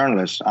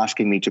journalists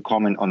asking me to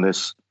comment on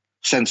this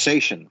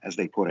sensation, as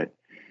they put it,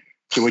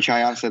 to which I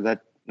answered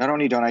that not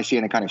only don't I see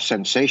any kind of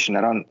sensation,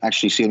 I don't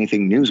actually see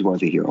anything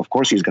newsworthy here. Of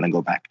course he's going to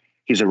go back.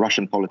 He's a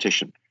Russian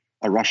politician.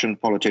 A Russian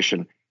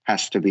politician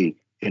has to be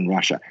in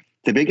Russia.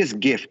 The biggest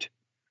gift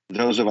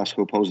those of us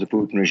who oppose the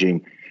Putin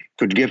regime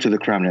could give to the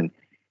Kremlin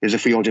is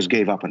if we all just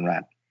gave up and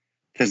ran.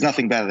 There's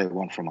nothing better they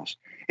want from us.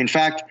 In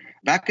fact,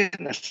 back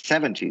in the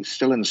 70s,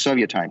 still in the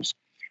Soviet times,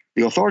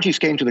 the authorities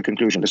came to the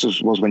conclusion, this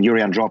was when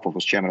Yuri Andropov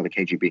was chairman of the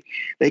KGB,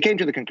 they came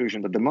to the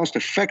conclusion that the most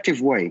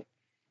effective way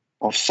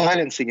of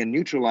silencing and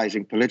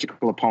neutralizing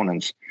political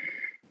opponents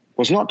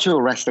was not to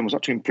arrest them, was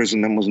not to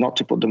imprison them, was not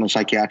to put them in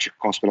psychiatric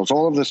hospitals.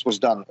 All of this was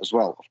done as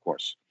well, of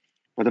course.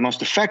 But the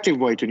most effective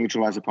way to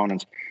neutralize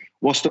opponents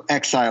was to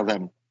exile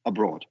them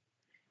abroad.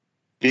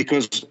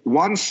 Because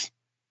once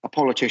a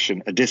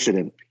politician, a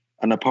dissident,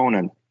 an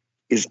opponent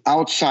is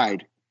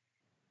outside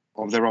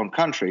of their own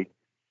country,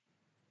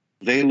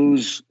 they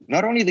lose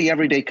not only the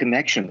everyday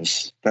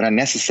connections that are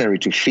necessary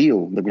to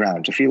feel the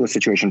ground, to feel the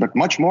situation, but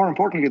much more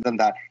importantly than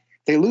that,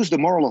 they lose the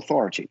moral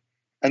authority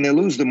and they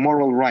lose the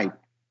moral right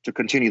to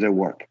continue their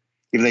work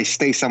if they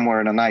stay somewhere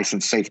in a nice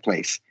and safe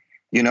place,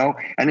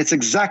 And it's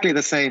exactly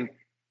the same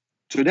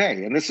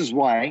today. And this is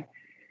why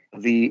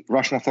the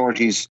Russian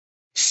authorities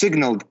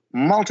signaled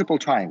multiple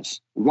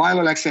times while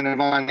Alexei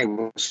Navalny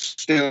was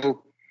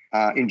still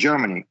in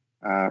Germany,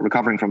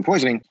 recovering from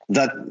poisoning,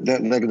 that there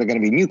are going to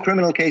be new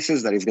criminal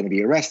cases, that he's going to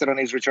be arrested on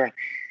his return,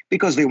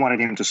 because they wanted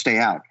him to stay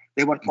out.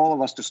 They want all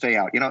of us to stay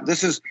out.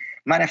 This is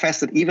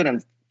manifested even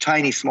in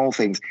tiny, small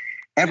things.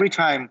 Every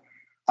time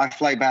I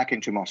fly back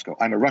into Moscow,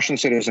 I'm a Russian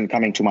citizen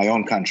coming to my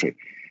own country.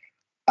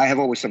 I have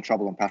always some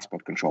trouble on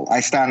passport control. I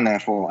stand there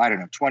for,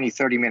 20,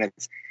 30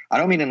 minutes. I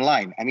don't mean in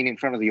line. I mean in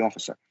front of the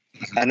officer.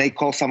 And they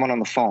call someone on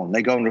the phone.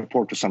 They go and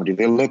report to somebody.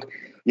 They look,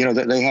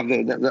 they have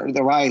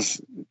their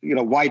eyes,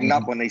 widen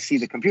up when they see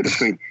the computer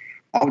screen.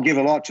 I would give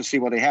a lot to see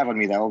what they have on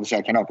me there. Obviously,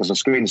 I cannot because the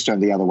screen is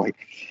turned the other way.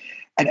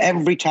 And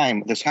every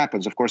time this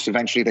happens, of course,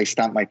 eventually they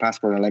stamp my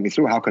passport and let me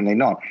through. How can they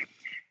not?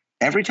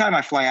 Every time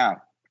I fly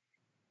out,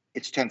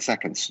 it's 10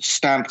 seconds.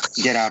 Stamp,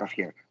 get out of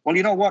here. Well,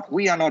 you know what?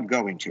 We are not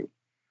going to.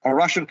 A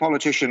Russian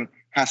politician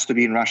has to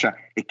be in Russia.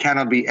 It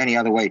cannot be any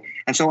other way.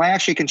 And so I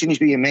actually continue to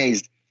be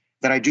amazed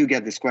that I do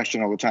get this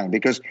question all the time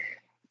because,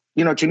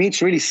 to me,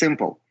 it's really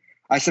simple.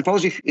 I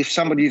suppose if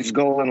somebody's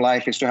goal in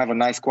life is to have a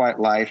nice, quiet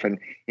life and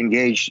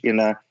engage in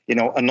a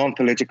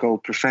non-political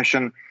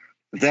profession,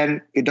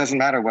 then it doesn't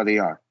matter where they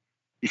are.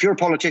 If you're a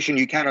politician,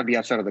 you cannot be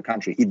outside of the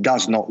country. It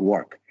does not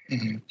work.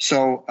 Mm-hmm.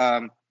 So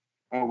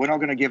we're not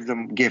going to give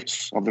them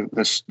gifts of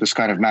this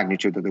kind of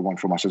magnitude that they want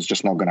from us. It's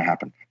just not going to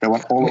happen. They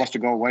want all of us to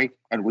go away,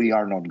 and we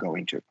are not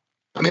going to.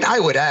 I mean, I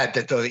would add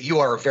that though you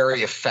are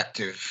very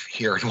effective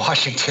here in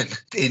Washington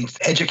in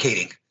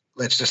educating,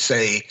 let's just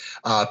say,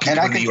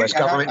 people in the U.S.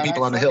 government,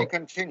 people on the Hill.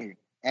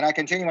 I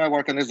continue my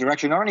work in this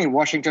direction, not only in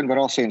Washington, but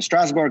also in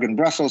Strasbourg, in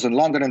Brussels, in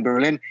London, in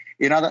Berlin,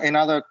 in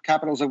other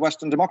capitals of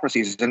Western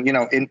democracies. And,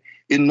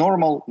 in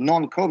normal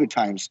non-COVID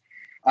times,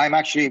 I'm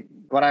actually,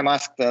 when I'm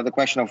asked the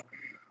question of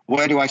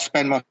where do I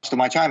spend most of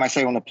my time, I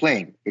say on a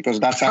plane, because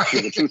that's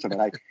actually the truth of it.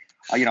 I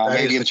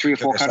maybe in 3 or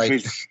 4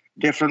 countries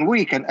different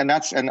week, and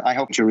I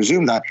hope to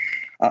resume that.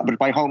 But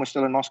my home is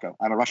still in Moscow.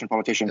 I'm a Russian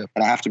politician,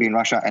 and I have to be in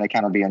Russia, and it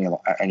cannot be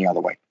any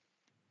other way.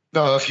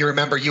 No, if you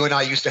remember, you and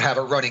I used to have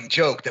a running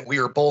joke that we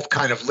were both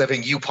kind of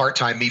living, you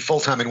part-time, me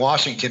full-time in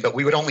Washington, but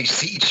we would only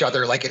see each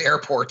other like at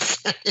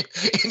airports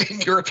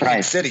in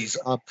European cities.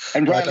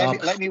 And Brian,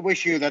 let me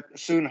wish you that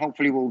soon,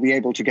 hopefully, we'll be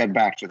able to get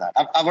back to that.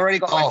 I've already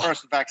got my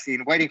first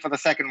vaccine, waiting for the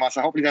second one, so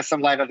hopefully there's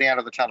some light at the end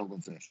of the tunnel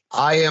with this.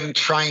 I am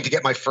trying to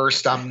get my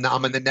first. I'm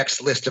in the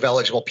next list of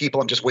eligible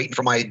people. I'm just waiting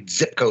for my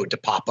zip code to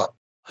pop up.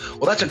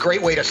 Well, that's a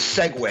great way to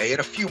segue. In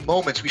a few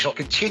moments, we shall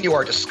continue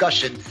our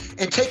discussion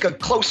and take a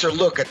closer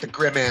look at the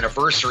grim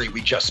anniversary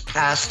we just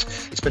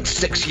passed. It's been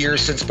 6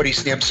 years since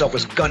Boris Nemtsov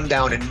was gunned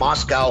down in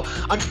Moscow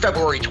on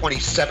February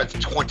 27th,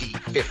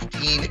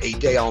 2015, a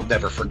day I'll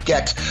never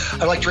forget.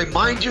 I'd like to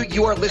remind you,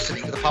 you are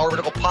listening to the Power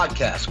Vertical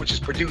podcast, which is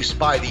produced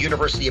by the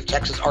University of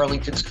Texas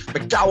Arlington's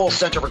McDowell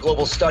Center for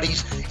Global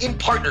Studies in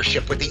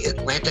partnership with the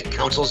Atlantic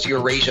Council's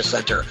Eurasia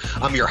Center.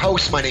 I'm your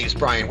host. My name is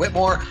Brian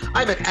Whitmore.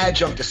 I'm an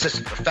adjunct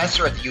assistant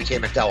professor at the UT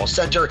McDowell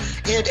Center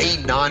and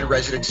a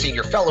non-resident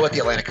senior fellow at the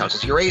Atlantic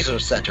Council's Eurasia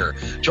Center.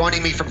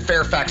 Joining me from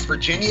Fairfax,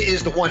 Virginia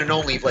is the one and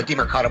only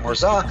Vladimir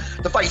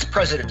Kara-Murza, the vice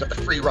president of the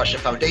Free Russia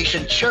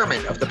Foundation,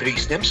 chairman of the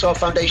Boris Nemtsov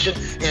Foundation,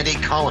 and a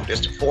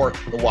columnist for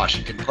the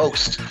Washington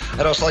Post.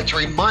 I'd also like to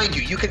remind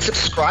you, you can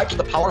subscribe to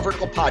the Power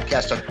Vertical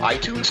podcast on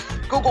iTunes,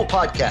 Google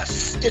Podcasts,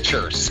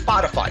 Stitcher,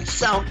 Spotify,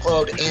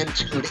 SoundCloud, and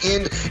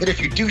TuneIn. And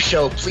if you do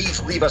so,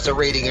 please leave us a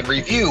rating and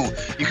review.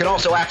 You can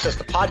also access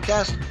the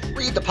podcast,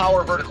 read the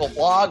Power Vertical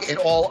blog, and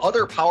all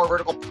other Power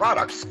Vertical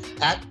products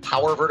at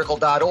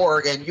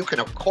powervertical.org. And you can,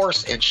 of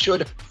course, and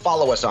should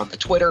follow us on the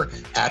Twitter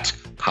at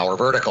Power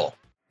Vertical.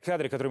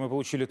 Кадры, которые мы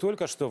получили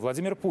только что,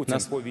 Владимир Путин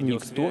по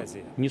видеосвязи.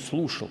 Никто не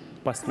слушал.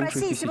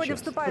 Послушайте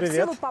сейчас.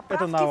 Привет,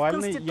 это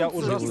Навальный. Я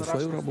уже делаю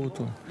свою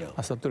работу,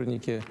 а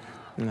сотрудники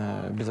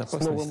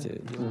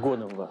безопасности... С Новым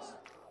годом вас!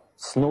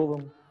 С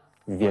Новым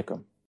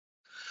веком!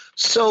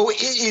 So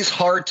it is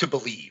hard to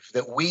believe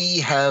that we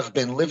have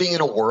been living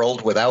in a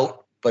world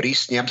without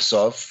Boris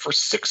Nemtsov for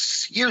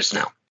 6 years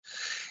now.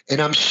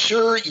 And I'm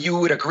sure you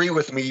would agree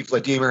with me,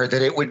 Vladimir,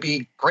 that it would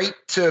be great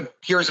to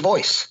hear his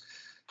voice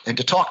and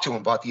to talk to him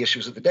about the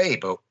issues of the day,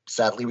 but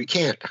sadly we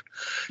can't.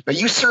 Now,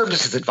 you served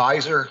as his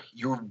advisor.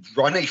 You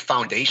run a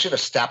foundation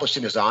established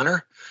in his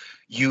honor.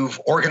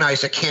 You've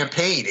organized a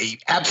campaign, a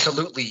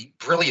absolutely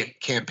brilliant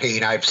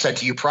campaign, I've said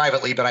to you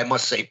privately, but I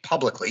must say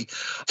publicly,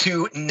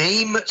 to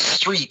name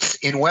streets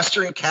in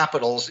Western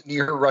capitals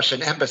near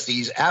Russian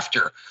embassies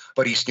after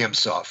Boris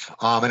Nemtsov.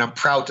 And I'm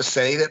proud to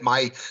say that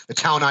the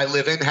town I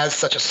live in has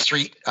such a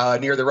street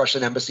near the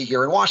Russian embassy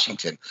here in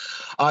Washington.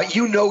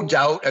 You no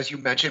doubt, as you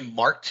mentioned,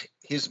 marked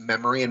his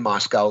memory in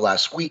Moscow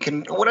last week.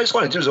 And what I just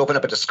want to do is open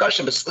up a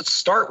discussion, but let's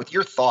start with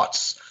your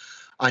thoughts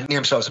on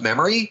Nemtsov's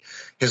memory,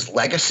 his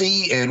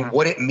legacy, and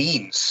what it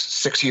means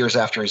 6 years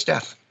after his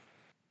death.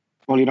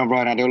 Well,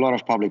 Brian, I do a lot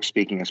of public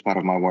speaking as part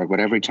of my work,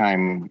 but every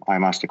time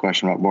I'm asked a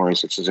question about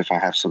Boris, it's as if I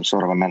have some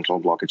sort of a mental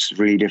block. It's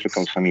really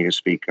difficult for me to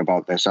speak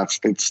about this.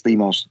 It's the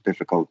most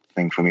difficult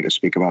thing for me to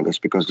speak about this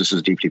because this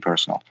is deeply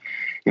personal.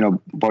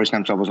 Boris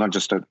Nemtsov was not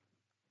just a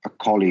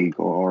colleague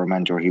or a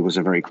mentor. He was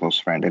a very close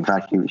friend. In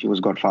fact, he was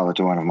godfather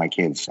to one of my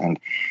kids, and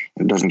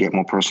it doesn't get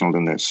more personal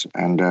than this.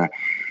 And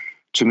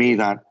to me,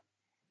 that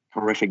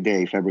horrific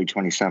day, February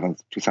 27th,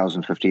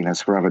 2015, has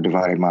forever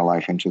divided my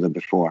life into the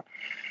before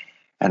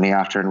and the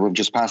after. And we've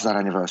just passed that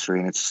anniversary,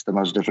 and it's the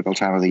most difficult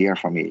time of the year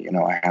for me.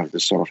 I have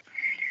this sort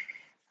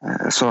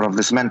of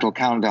this mental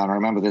countdown. I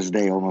remember this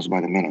day almost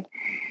by the minute.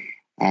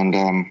 And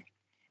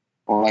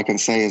all I can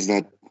say is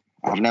that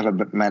I've never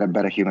met a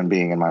better human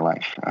being in my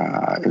life.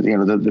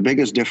 The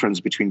biggest difference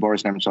between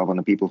Boris Nemtsov and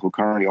the people who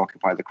currently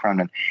occupy the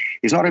Kremlin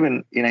is not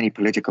even in any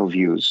political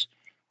views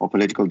or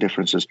political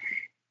differences.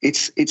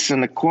 It's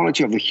in the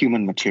quality of the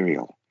human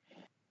material.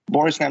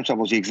 Boris Nemtsov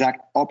was the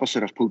exact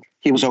opposite of Putin.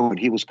 He was open.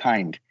 He was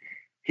kind.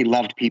 He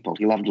loved people.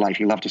 He loved life.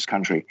 He loved his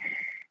country.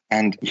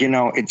 And,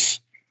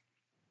 it's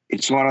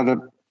one of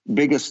the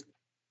biggest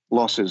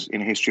losses in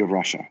the history of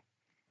Russia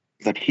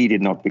that he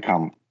did not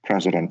become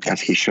president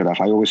as he should have.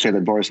 I always say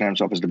that Boris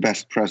Nemtsov is the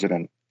best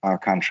president our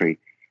country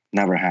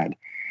never had.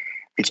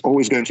 It's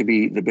always going to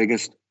be the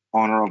biggest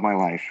honor of my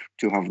life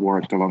to have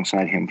worked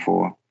alongside him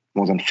for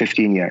more than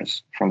 15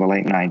 years, from the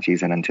late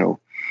 90s and until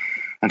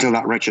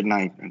that wretched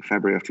night in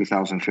February of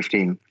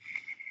 2015.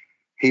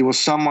 He was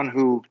someone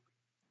who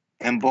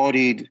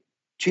embodied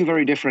two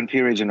very different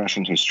periods in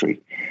Russian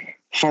history.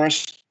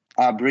 First,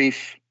 a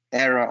brief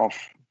era of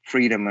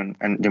freedom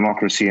and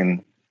democracy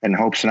and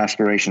hopes and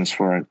aspirations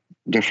for a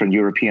different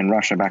European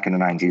Russia back in the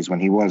 90s, when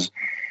he was,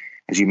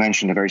 as you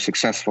mentioned, a very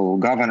successful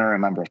governor, a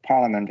member of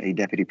parliament, a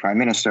deputy prime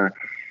minister,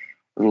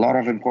 a lot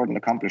of important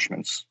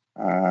accomplishments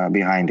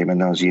behind him in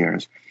those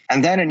years.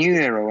 And then a new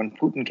era when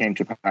Putin came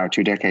to power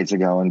 2 decades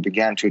ago and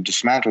began to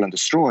dismantle and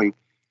destroy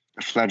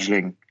the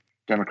fledgling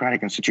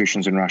democratic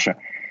institutions in Russia.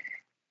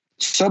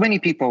 So many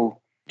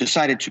people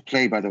decided to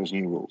play by those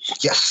new rules.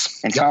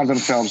 Yes. And found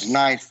themselves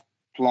nice,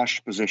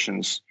 plush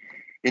positions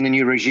in the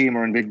new regime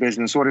or in big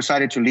business, or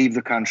decided to leave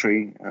the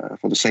country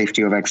for the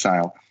safety of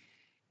exile.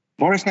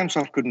 Boris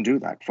Nemtsov couldn't do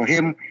that. For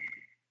him,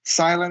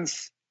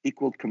 silence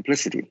equaled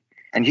complicity.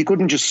 And he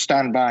couldn't just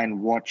stand by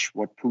and watch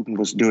what Putin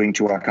was doing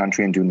to our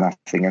country and do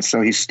nothing. And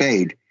so he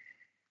stayed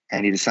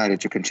and he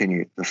decided to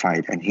continue the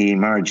fight. And he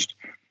emerged,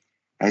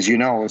 as you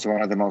know, as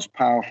one of the most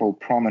powerful,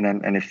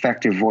 prominent, and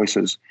effective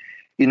voices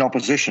in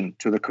opposition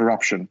to the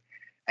corruption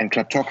and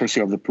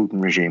kleptocracy of the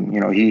Putin regime. You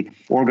know, he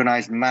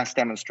organized mass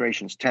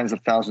demonstrations, tens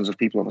of thousands of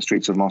people on the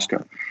streets of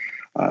Moscow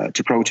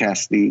to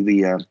protest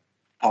the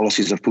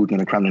policies of Putin and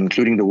the Kremlin,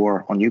 including the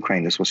war on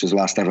Ukraine. This was his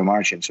last ever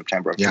march in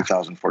September of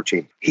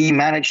 2014. He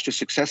managed to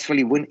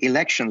successfully win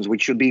elections,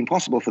 which should be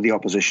impossible for the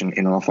opposition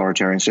in an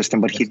authoritarian system,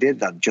 but he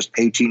did that just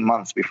 18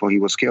 months before he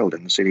was killed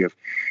in the city of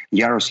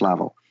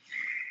Yaroslavl.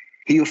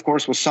 He, of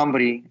course, was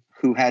somebody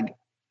who had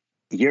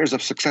years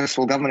of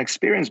successful government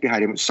experience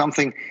behind him,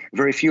 something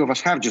very few of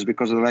us have just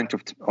because of the length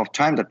of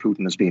time that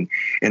Putin has been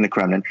in the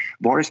Kremlin.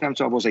 Boris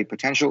Nemtsov was a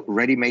potential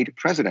ready-made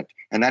president,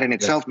 and that in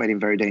itself made him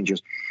very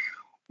dangerous.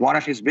 One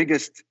of his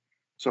biggest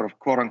sort of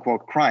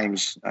quote-unquote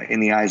crimes in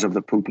the eyes of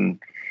the Putin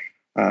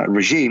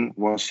regime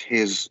was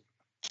his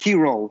key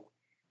role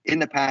in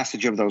the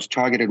passage of those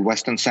targeted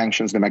Western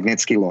sanctions, the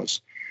Magnitsky laws,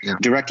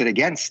 directed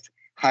against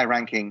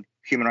high-ranking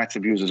human rights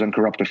abusers and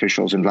corrupt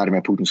officials in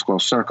Vladimir Putin's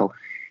close circle.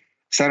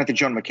 Senator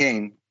John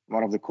McCain,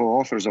 one of the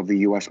co-authors of the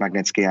U.S.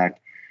 Magnitsky Act,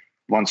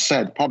 once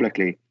said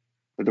publicly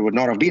that there would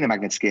not have been a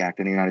Magnitsky Act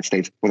in the United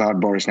States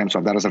without Boris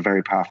Nemtsov. That is a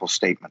very powerful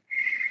statement.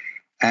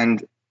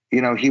 And, you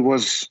know, he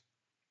was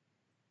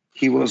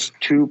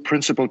too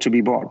principled to be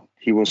bought.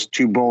 He was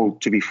too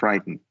bold to be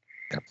frightened.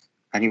 Yep.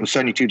 And he was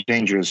certainly too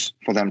dangerous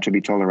for them to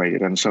be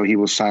tolerated. And so he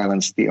was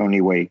silenced the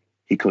only way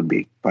he could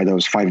be, by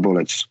those 5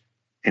 bullets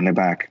in the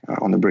back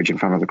on the bridge in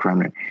front of the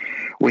Kremlin.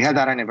 We had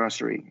that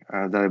anniversary,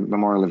 the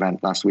memorial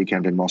event last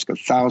weekend in Moscow.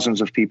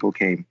 Thousands of people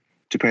came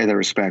to pay their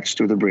respects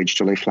to the bridge,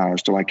 to lay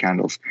flowers, to light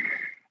candles.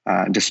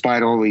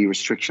 Despite all the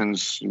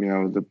restrictions, you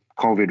know, the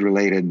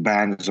COVID-related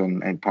bans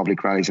on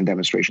public rallies and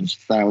demonstrations,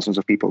 thousands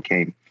of people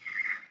came,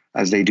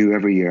 as they do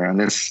every year. And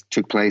this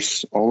took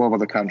place all over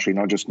the country,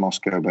 not just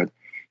Moscow, but,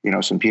 you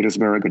know, St.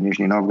 Petersburg and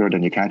Nizhny Novgorod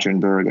and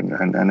Yekaterinburg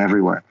and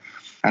everywhere.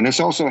 And this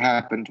also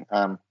happened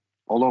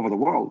all over the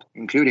world,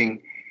 including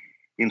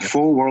in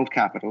 4 world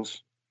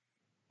capitals,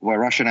 where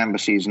Russian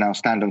embassies now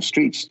stand on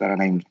streets that are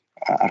named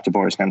after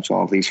Boris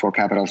Nemtsov. These 4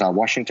 capitals are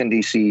Washington,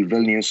 D.C.,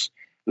 Vilnius,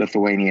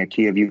 Lithuania,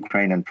 Kiev,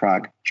 Ukraine, and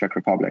Prague, Czech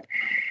Republic.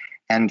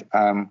 And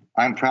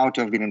I'm proud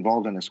to have been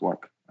involved in this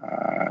work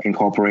in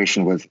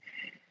cooperation with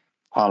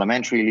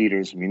parliamentary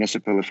leaders,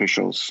 municipal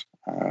officials,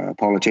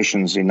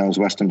 politicians in those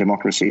Western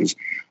democracies,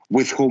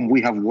 with whom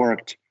we have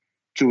worked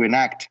to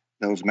enact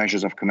those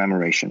measures of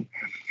commemoration.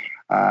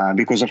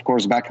 Because, of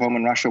course, back home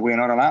in Russia, we are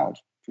not allowed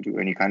to do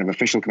any kind of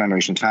official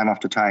commemoration. Time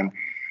after time,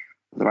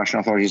 the Russian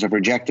authorities have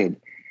rejected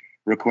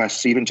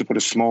requests even to put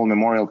a small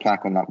memorial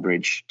plaque on that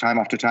bridge. Time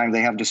after time,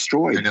 they have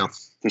destroyed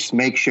this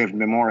makeshift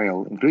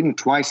memorial, including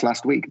twice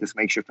last week, this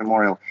makeshift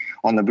memorial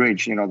on the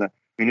bridge. You know, the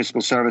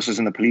municipal services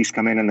and the police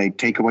come in and they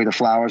take away the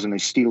flowers and they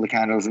steal the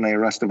candles and they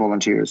arrest the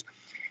volunteers.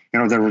 You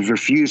know, they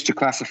refused to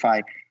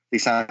classify the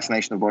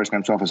assassination of Boris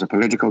Nemtsov as a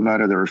political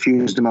murder. They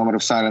refused a moment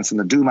of silence in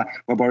the Duma,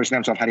 where Boris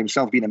Nemtsov had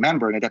himself been a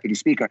member and a deputy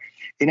speaker.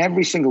 In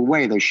every single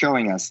way, they're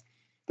showing us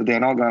that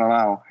they're not going to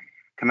allow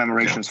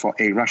commemorations for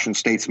a Russian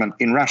statesman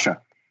in Russia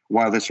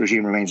while this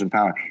regime remains in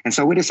power. And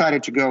so we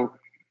decided to go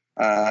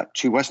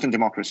to Western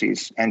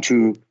democracies and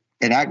to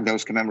enact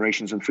those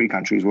commemorations in free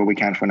countries where we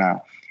can for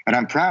now. And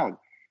I'm proud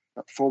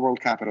that 4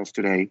 world capitals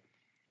today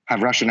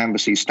have Russian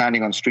embassies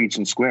standing on streets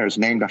and squares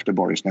named after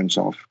Boris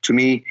Nemtsov. To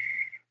me,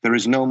 there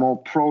is no more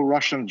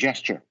pro-Russian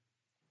gesture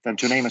than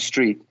to name a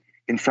street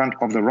in front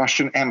of the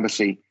Russian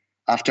embassy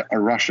after a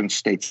Russian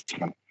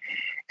statesman.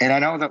 And I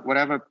know that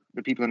whatever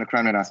the people in the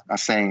Kremlin are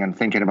saying and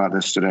thinking about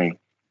this today,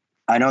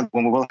 I know that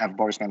when we will have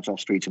Boris Nemtsov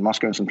streets in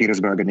Moscow and St.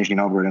 Petersburg and Nizhny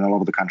Novgorod and all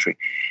over the country,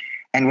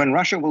 and when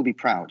Russia will be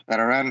proud that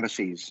our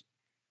embassies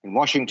in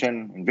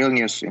Washington, in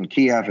Vilnius, in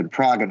Kiev, in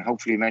Prague, and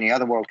hopefully many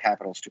other world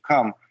capitals to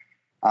come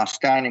are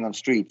standing on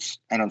streets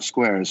and on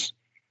squares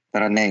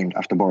that are named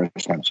after Boris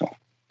Nemtsov.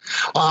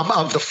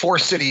 Of the 4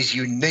 cities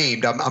you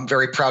named, I'm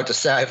very proud to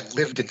say I've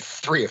lived in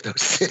 3 of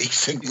those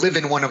cities and live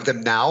in one of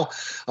them now.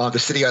 The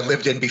city I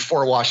lived in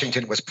before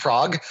Washington was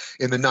Prague.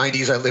 In the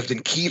 90s, I lived in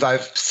Kyiv.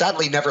 I've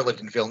sadly never lived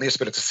in Vilnius,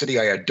 but it's a city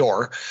I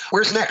adore.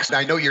 Where's next?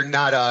 I know you're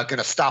not going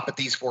to stop at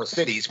these 4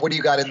 cities. What do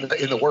you got in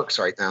the works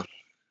right now?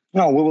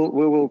 No,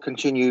 we will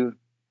continue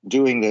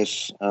doing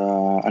this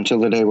until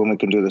the day when we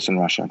can do this in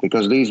Russia,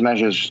 because these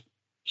measures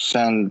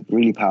send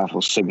really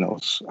powerful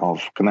signals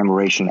of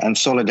commemoration and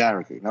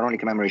solidarity. Not only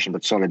commemoration,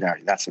 but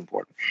solidarity. That's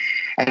important.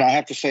 And I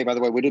have to say, by the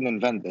way, we didn't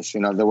invent this.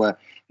 There were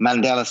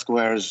Mandela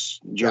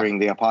squares during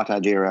the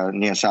apartheid era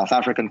near South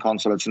African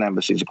consulates and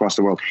embassies across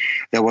the world.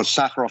 There was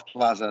Sakharov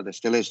Plaza, there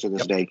still is to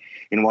this day,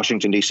 in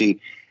Washington, D.C.,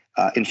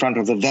 in front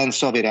of the then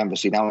Soviet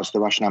embassy. Now it's the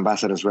Russian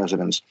ambassador's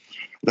residence.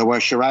 There were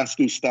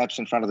Sharansky steps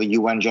in front of the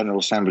UN General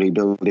Assembly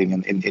building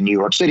in New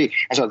York City.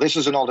 And so this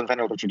is an old and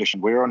venerable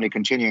tradition. We're only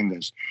continuing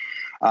this.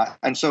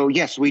 And so,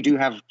 yes, we do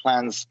have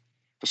plans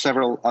for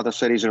several other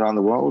cities around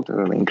the world.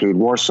 They include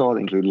Warsaw,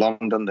 they include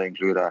London, they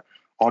include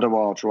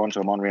Ottawa,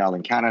 Toronto, Montreal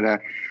in Canada.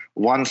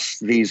 Once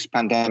these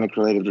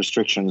pandemic-related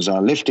restrictions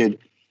are lifted,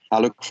 I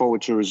look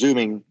forward to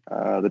resuming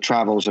the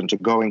travels and to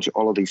going to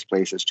all of these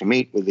places to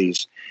meet with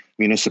these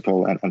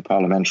municipal and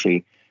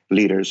parliamentary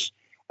leaders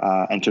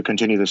and to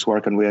continue this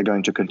work. And we are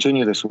going to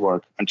continue this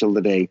work until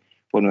the day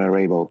when we are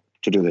able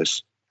to do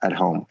this at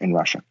home in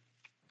Russia.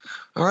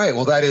 All right.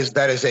 Well, that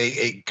is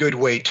a good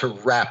way to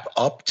wrap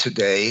up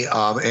today.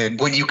 And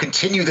when you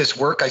continue this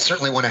work, I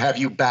certainly want to have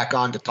you back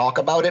on to talk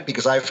about it,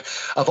 because I've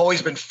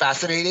always been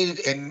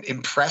fascinated and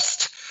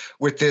impressed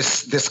with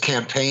this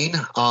campaign.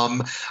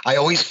 I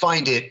always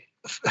find it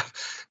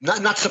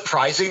not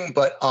surprising,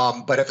 but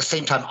at the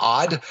same time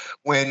odd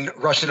when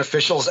Russian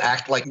officials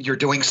act like you're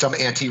doing some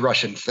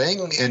anti-Russian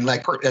thing. And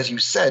like, as you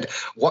said,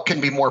 what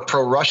can be more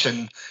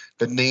pro-Russian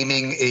than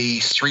naming a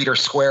street or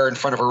square in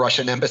front of a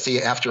Russian embassy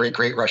after a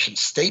great Russian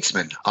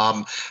statesman?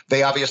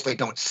 They obviously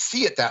don't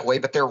see it that way,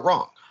 but they're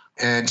wrong.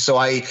 And so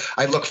I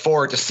look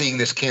forward to seeing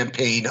this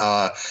campaign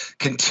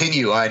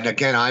continue. And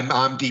again,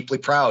 I'm deeply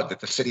proud that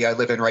the city I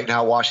live in right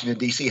now, Washington,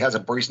 D.C., has a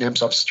Boris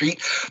Nemtsov street.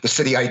 The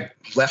city I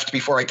left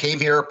before I came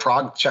here,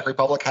 Prague, Czech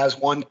Republic, has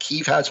one.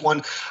 Kyiv has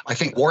one. I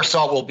think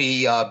Warsaw will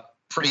be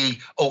pretty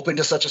open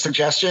to such a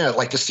suggestion. I'd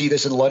like to see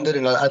this in London,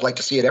 and I'd like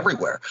to see it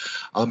everywhere.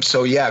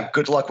 So yeah,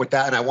 good luck with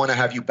that. And I want to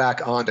have you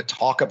back on to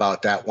talk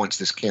about that once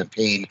this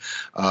campaign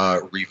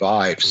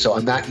revives. So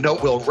on that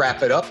note, we'll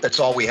wrap it up. That's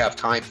all we have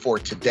time for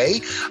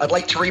today. I'd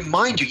like to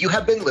remind you, you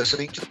have been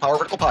listening to the Power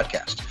Vertical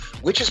Podcast,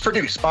 which is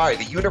produced by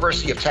the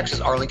University of Texas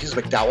Arlington's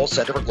McDowell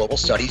Center for Global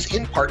Studies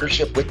in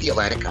partnership with the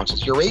Atlantic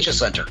Council's Eurasia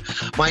Center.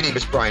 My name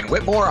is Brian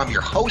Whitmore. I'm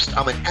your host.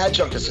 I'm an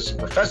adjunct assistant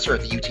professor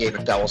at the UTA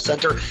McDowell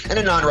Center and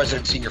a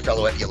non-resident senior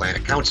fellow at the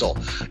Atlantic Council.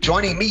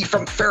 Joining me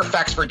from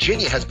Fairfax,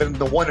 Virginia has been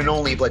the one and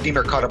only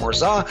Vladimir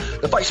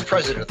Kara-Murza, the vice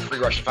president of the Free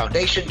Russia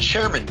Foundation,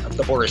 chairman of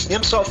the Boris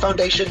Nemtsov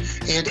Foundation,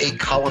 and a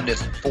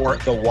columnist for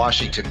the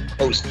Washington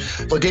Post.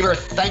 Vladimir,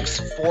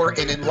 thanks for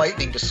an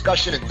enlightening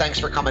discussion, and thanks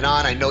for coming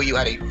on. I know you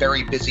had a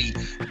very busy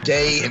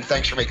day, and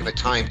thanks for making the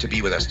time to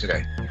be with us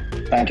today.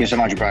 Thank you so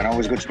much, Brian.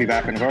 Always good to be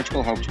back in the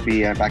vertical. Hope to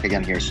be back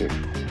again here soon.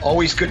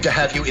 Always good to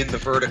have you in the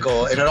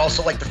vertical. And I'd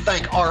also like to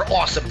thank our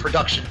awesome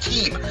production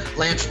team.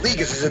 Lance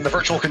Ligas is in the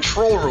virtual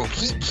control room.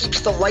 He keeps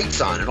the lights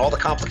on and all the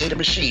complicated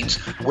machines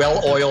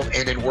well-oiled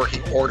and in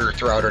working order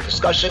throughout our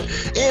discussion.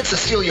 And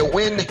Cecilia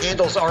Wynn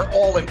handles our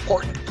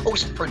all-important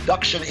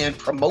post-production and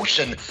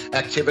promotion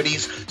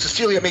activities.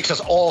 Cecilia makes us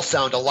all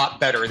sound a lot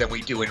better than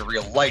we do in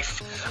real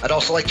life. I'd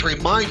also like to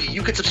remind you,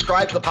 you can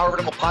subscribe to the Power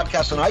Vertical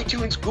Podcast on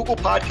iTunes, Google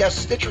Podcasts,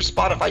 Stitcher,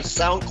 Spotify,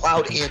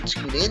 SoundCloud, and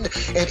TuneIn.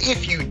 And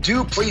if you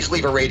do, please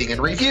leave a rating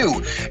and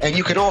review. And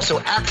you can also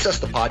access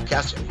the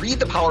podcast, read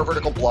the Power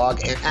Vertical blog,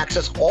 and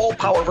access all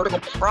Power Vertical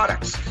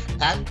products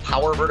at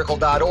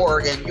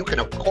powervertical.org. And you can,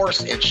 of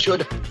course, and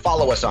should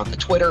follow us on the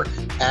Twitter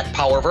at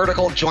Power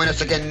Vertical. Join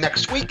us again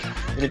next week.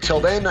 And until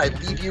then, I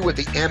leave you with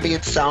the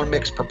ambient sound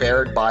mix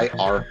prepared by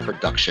our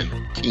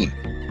production team.